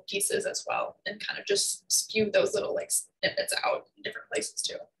digestible pieces as well, and kind of just spew those little like snippets out in different places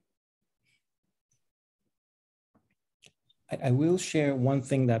too. I will share one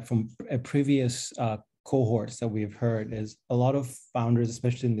thing that from a previous cohorts that we've heard is a lot of founders,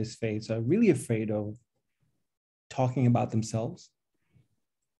 especially in this phase, are really afraid of talking about themselves.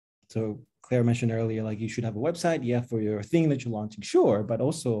 So Claire mentioned earlier, like you should have a website, for your thing that you're launching, sure, but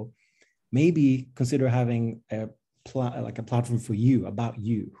also maybe consider having a platform for you, about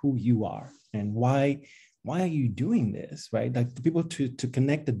you, who you are, and why are you doing this, right? Like the people to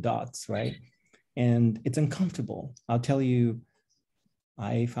connect the dots, right? And it's uncomfortable. I'll tell you,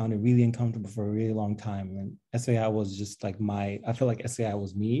 I found it really uncomfortable for a really long time. And SAI was just like I feel like SAI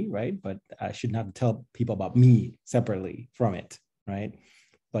was me, right? But I shouldn't have to tell people about me separately from it, right?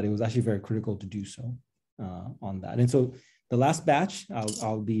 But it was actually very critical to do so on that. And so the last batch,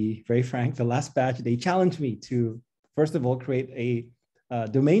 I'll be very frank, the last batch, they challenged me to, first of all, create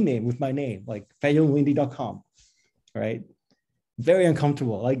domain name with my name, like fayonwindy.com, right? Very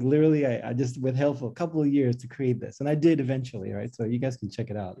uncomfortable. Like literally, I just withheld for a couple of years to create this, and I did eventually, right? So you guys can check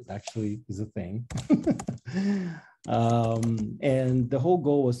it out. It actually is a thing. And the whole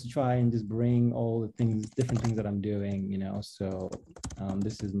goal was to try and just bring all the things, different things that I'm doing, you know. So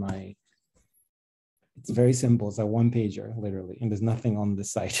this is my. It's very simple. It's a one pager, literally, and there's nothing on the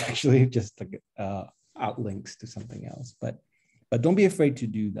site actually, just like outlinks to something else. But don't be afraid to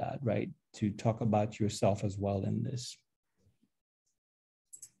do that, right? To talk about yourself as well in this.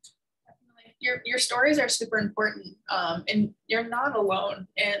 Your stories are super important, and you're not alone.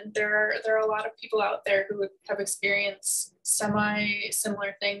 And there are a lot of people out there who have experienced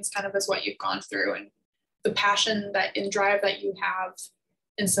similar things, kind of as what you've gone through, and the passion and drive that you have.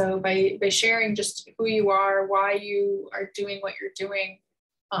 And so by sharing just who you are, why you are doing what you're doing,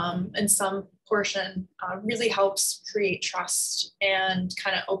 in some portion, really helps create trust and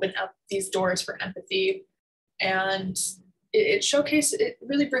kind of open up these doors for empathy. And it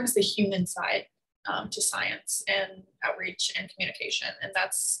really brings the human side to science and outreach and communication. And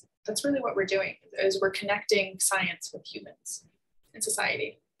that's really what we're doing, is we're connecting science with humans in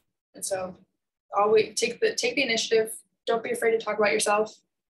society. And so always take the initiative. Don't be afraid to talk about yourself.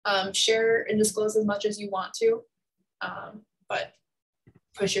 Share and disclose as much as you want to, but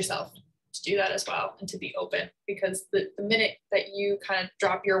push yourself to do that as well, and to be open, because the minute that you kind of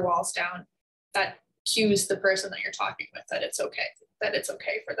drop your walls down, that cues the person that you're talking with that it's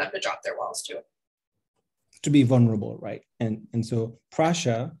okay for them to drop their walls too. To be vulnerable, right? And so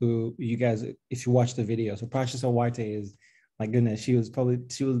Prasha, who you guys, if you watch the video, so Prasha Sawarte is, my goodness, she was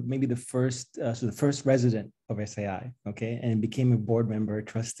maybe the first resident of SAI, okay, and became a board member,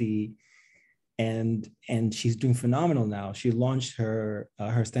 trustee, and she's doing phenomenal now. She launched her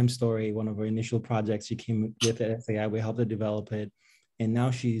STEM story, one of her initial projects. She came with at SAI, we helped her develop it. And now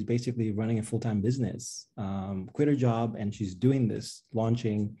she's basically running a full-time business, quit her job, and she's doing this,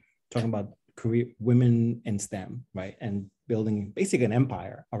 talking about career women in STEM, right? And building basically an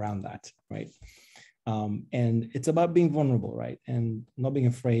empire around that, right? And it's about being vulnerable, right? And not being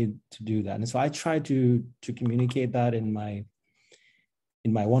afraid to do that. And so I try to communicate that in my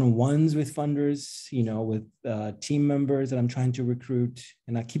one-on-ones with funders, you know, with team members that I'm trying to recruit.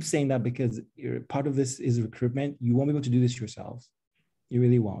 And I keep saying that because part of this is recruitment. You won't be able to do this yourself. You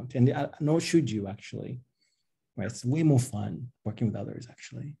really won't. And nor should you, actually, right? It's way more fun working with others,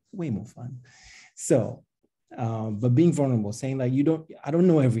 actually, way more fun. So, but being vulnerable, saying like, I don't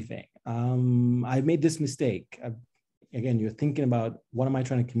know everything. I made this mistake. Again, you're thinking about, what am I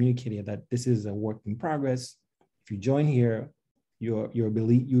trying to communicate here? That this is a work in progress. If you join here, you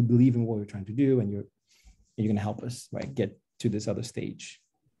believe in what we're trying to do, and you're going to help us, right, get to this other stage.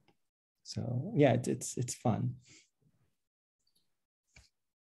 So yeah, it's fun.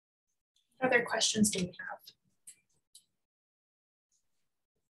 What other questions do we have?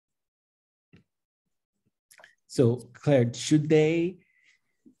 So Claire, should they?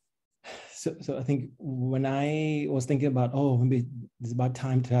 So I think when I was thinking about, maybe it's about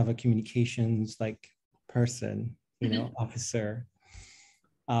time to have a communications like person, you know, officer.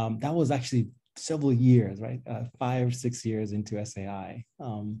 That was actually several years, right? 5 or 6 years into SAI.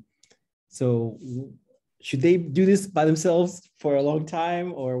 So should they do this by themselves for a long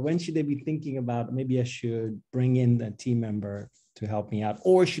time, or when should they be thinking about, maybe I should bring in a team member to help me out?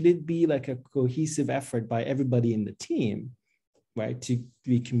 Or should it be like a cohesive effort by everybody in the team, right, to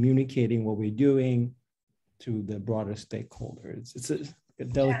be communicating what we're doing to the broader stakeholders? It's a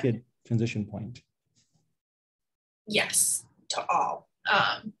delicate transition point. Yes, to all.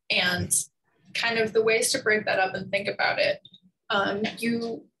 And kind of the ways to break that up and think about it.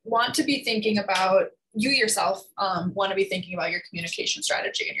 You want to be thinking about, you yourself want to be thinking about your communication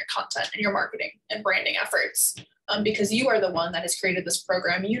strategy and your content and your marketing and branding efforts, because you are the one that has created this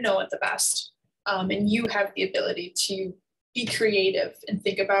program. You know it the best, and you have the ability to be creative and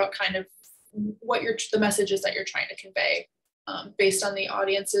think about kind of what the messages that you're trying to convey, based on the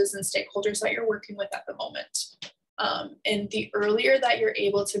audiences and stakeholders that you're working with at the moment. And the earlier that you're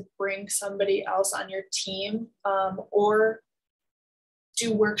able to bring somebody else on your team, or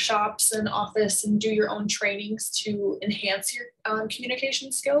do workshops in office and do your own trainings to enhance your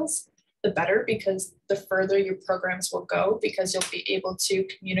communication skills, the better, because the further your programs will go, because you'll be able to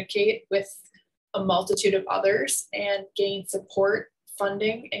communicate with a multitude of others and gain support,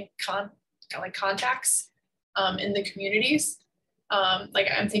 funding, and contacts in the communities. Like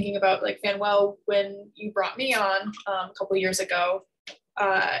I'm thinking about like Fanuel, when you brought me on a couple of years ago,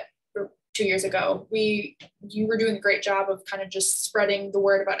 or 2 years ago, you were doing a great job of kind of just spreading the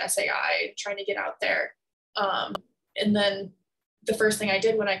word about SAI, trying to get out there. And then the first thing I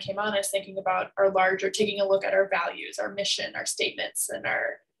did when I came on is thinking about taking a look at our values, our mission, our statements, and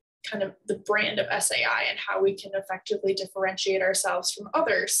our kind of the brand of SAI and how we can effectively differentiate ourselves from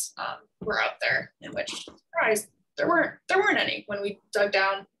others who are out there, in which, surprise, there weren't any when we dug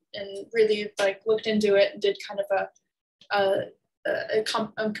down and really like looked into it and did kind of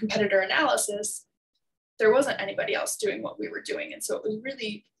a competitor analysis. There wasn't anybody else doing what we were doing. And so it was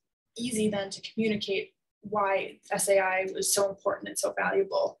really easy then to communicate why SAI was so important and so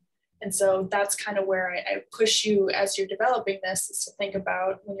valuable. And so that's kind of where I push you as you're developing this, is to think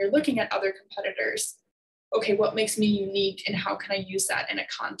about, when you're looking at other competitors, okay, what makes me unique and how can I use that in a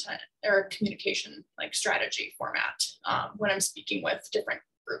content or communication like strategy format when I'm speaking with different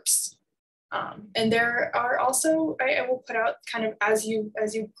groups. And there are also, I will put out kind of as you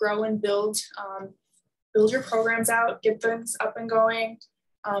grow and build your programs out, get things up and going,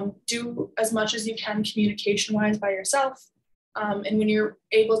 do as much as you can communication-wise by yourself. And when you're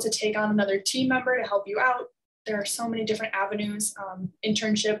able to take on another team member to help you out, there are so many different avenues,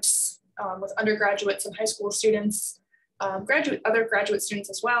 internships with undergraduates and high school students, other graduate students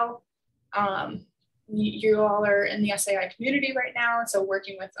as well. You all are in the SAI community right now, so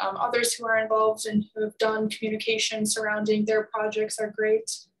working with others who are involved and who have done communication surrounding their projects are great.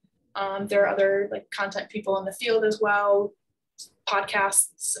 There are other like content people in the field as well,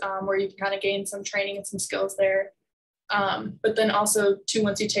 podcasts where you can kind of gain some training and some skills there. But then also too,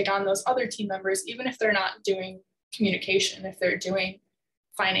 once you take on those other team members, even if they're not doing communication, if they're doing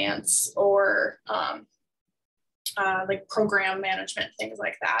finance or like program management, things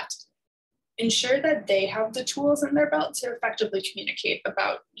like that, ensure that they have the tools in their belt to effectively communicate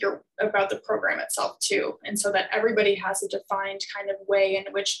about the program itself too. And so that everybody has a defined kind of way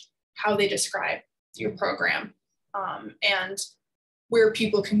in which how they describe your program, and where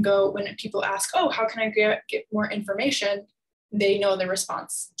people can go when people ask, oh, how can I get more information? They know the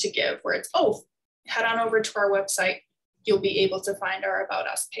response to give, where it's, oh, head on over to our website. You'll be able to find our About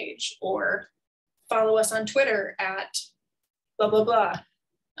Us page, or follow us on Twitter at blah, blah, blah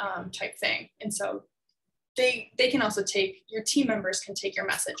type thing. And so they can also your team members can take your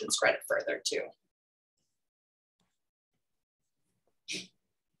message and spread it further too.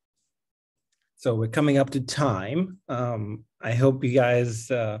 So we're coming up to time. I hope you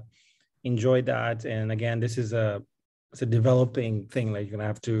guys enjoyed that. And again, this is it's a developing thing that you're gonna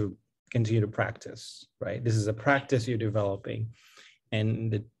have to continue to practice, right? This is a practice you're developing.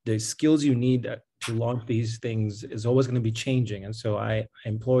 And the skills you need to launch these things is always gonna be changing. And so I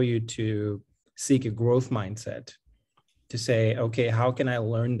implore you to seek a growth mindset, to say, okay, how can I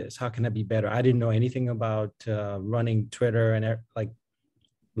learn this? How can I be better? I didn't know anything about running Twitter and like,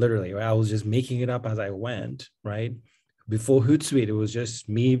 literally, right? I was just making it up as I went, right? Before Hootsuite, it was just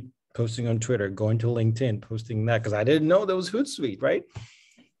me posting on Twitter, going to LinkedIn, posting that, because I didn't know there was Hootsuite, right?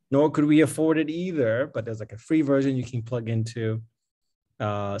 Nor could we afford it either, but there's like a free version you can plug into.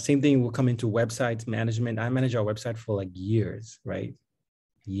 Same thing will come into websites management. I managed our website for like years, right?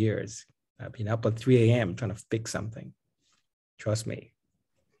 Years. I've been up at 3 a.m. trying to fix something. Trust me.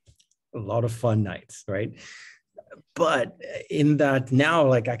 A lot of fun nights, right? But in that now,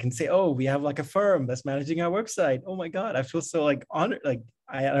 like I can say, oh, we have like a firm that's managing our website. Oh my God, I feel so like honored. Like,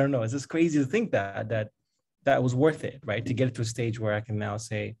 I don't know, it's just crazy to think that was worth it, right? To get it to a stage where I can now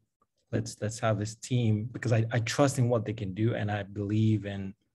say, let's have this team, because I trust in what they can do. And I believe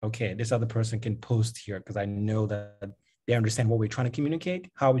in, okay, this other person can post here because I know that they understand what we're trying to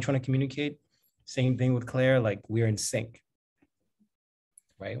communicate, how we're trying to communicate. Same thing with Claire, like we're in sync,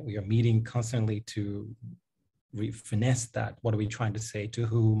 right? We are meeting constantly to finesse that. What are we trying to say to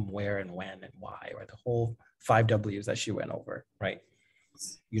whom, where, and when, and why, right? The whole 5 W's that she went over, right?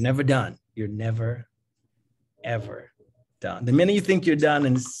 You're never done. You're never, ever done. The minute you think you're done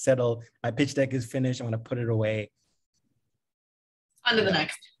and settled, my pitch deck is finished, I'm going to put it away. On to the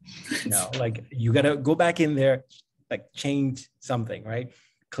next. No, like you got to go back in there, like change something, right?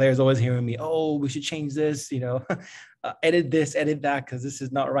 Claire's always hearing me, oh, we should change this, edit this, edit that, because this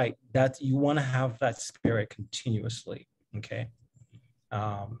is not right. That you want to have that spirit continuously, okay?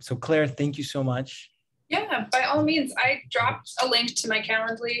 So Claire, thank you so much. Yeah, by all means, I dropped a link to my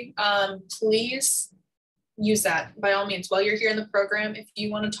Calendly. Please use that by all means while you're here in the program. If you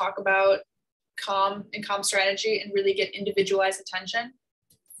want to talk about comm and comm strategy and really get individualized attention,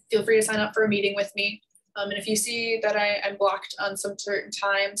 feel free to sign up for a meeting with me. And if you see that I'm blocked on some certain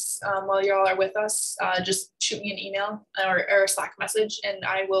times while y'all are with us, just shoot me an email or a Slack message, and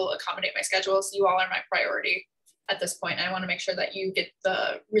I will accommodate my schedules. You all are my priority at this point. I want to make sure that you get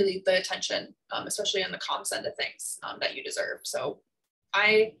the attention, especially on the comms end of things, that you deserve. So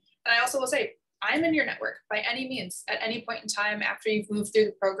I also will say, I'm in your network by any means. At any point in time after you've moved through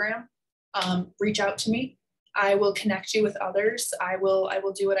the program, reach out to me. I will connect you with others. I will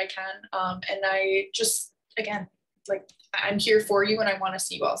do what I can. And I just, again, like, I'm here for you and I want to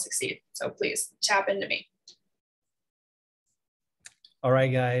see you all succeed. So please tap into me. All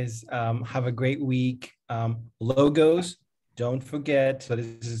right, guys, have a great week. Logos, don't forget. So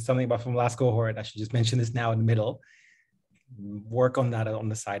this is something about from last cohort. I should just mention this now in the middle. Work on that on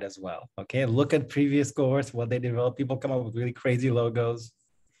the side as well. Okay, look at previous cohorts, what they develop. People come up with really crazy logos.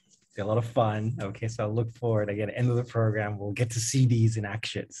 They're a lot of fun. Okay, so I look forward. Again, end of the program, we'll get to see these in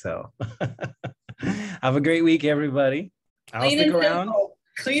action. So have a great week, everybody. I'll stick around.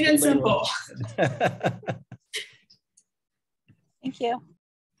 Clean and simple. Thank you.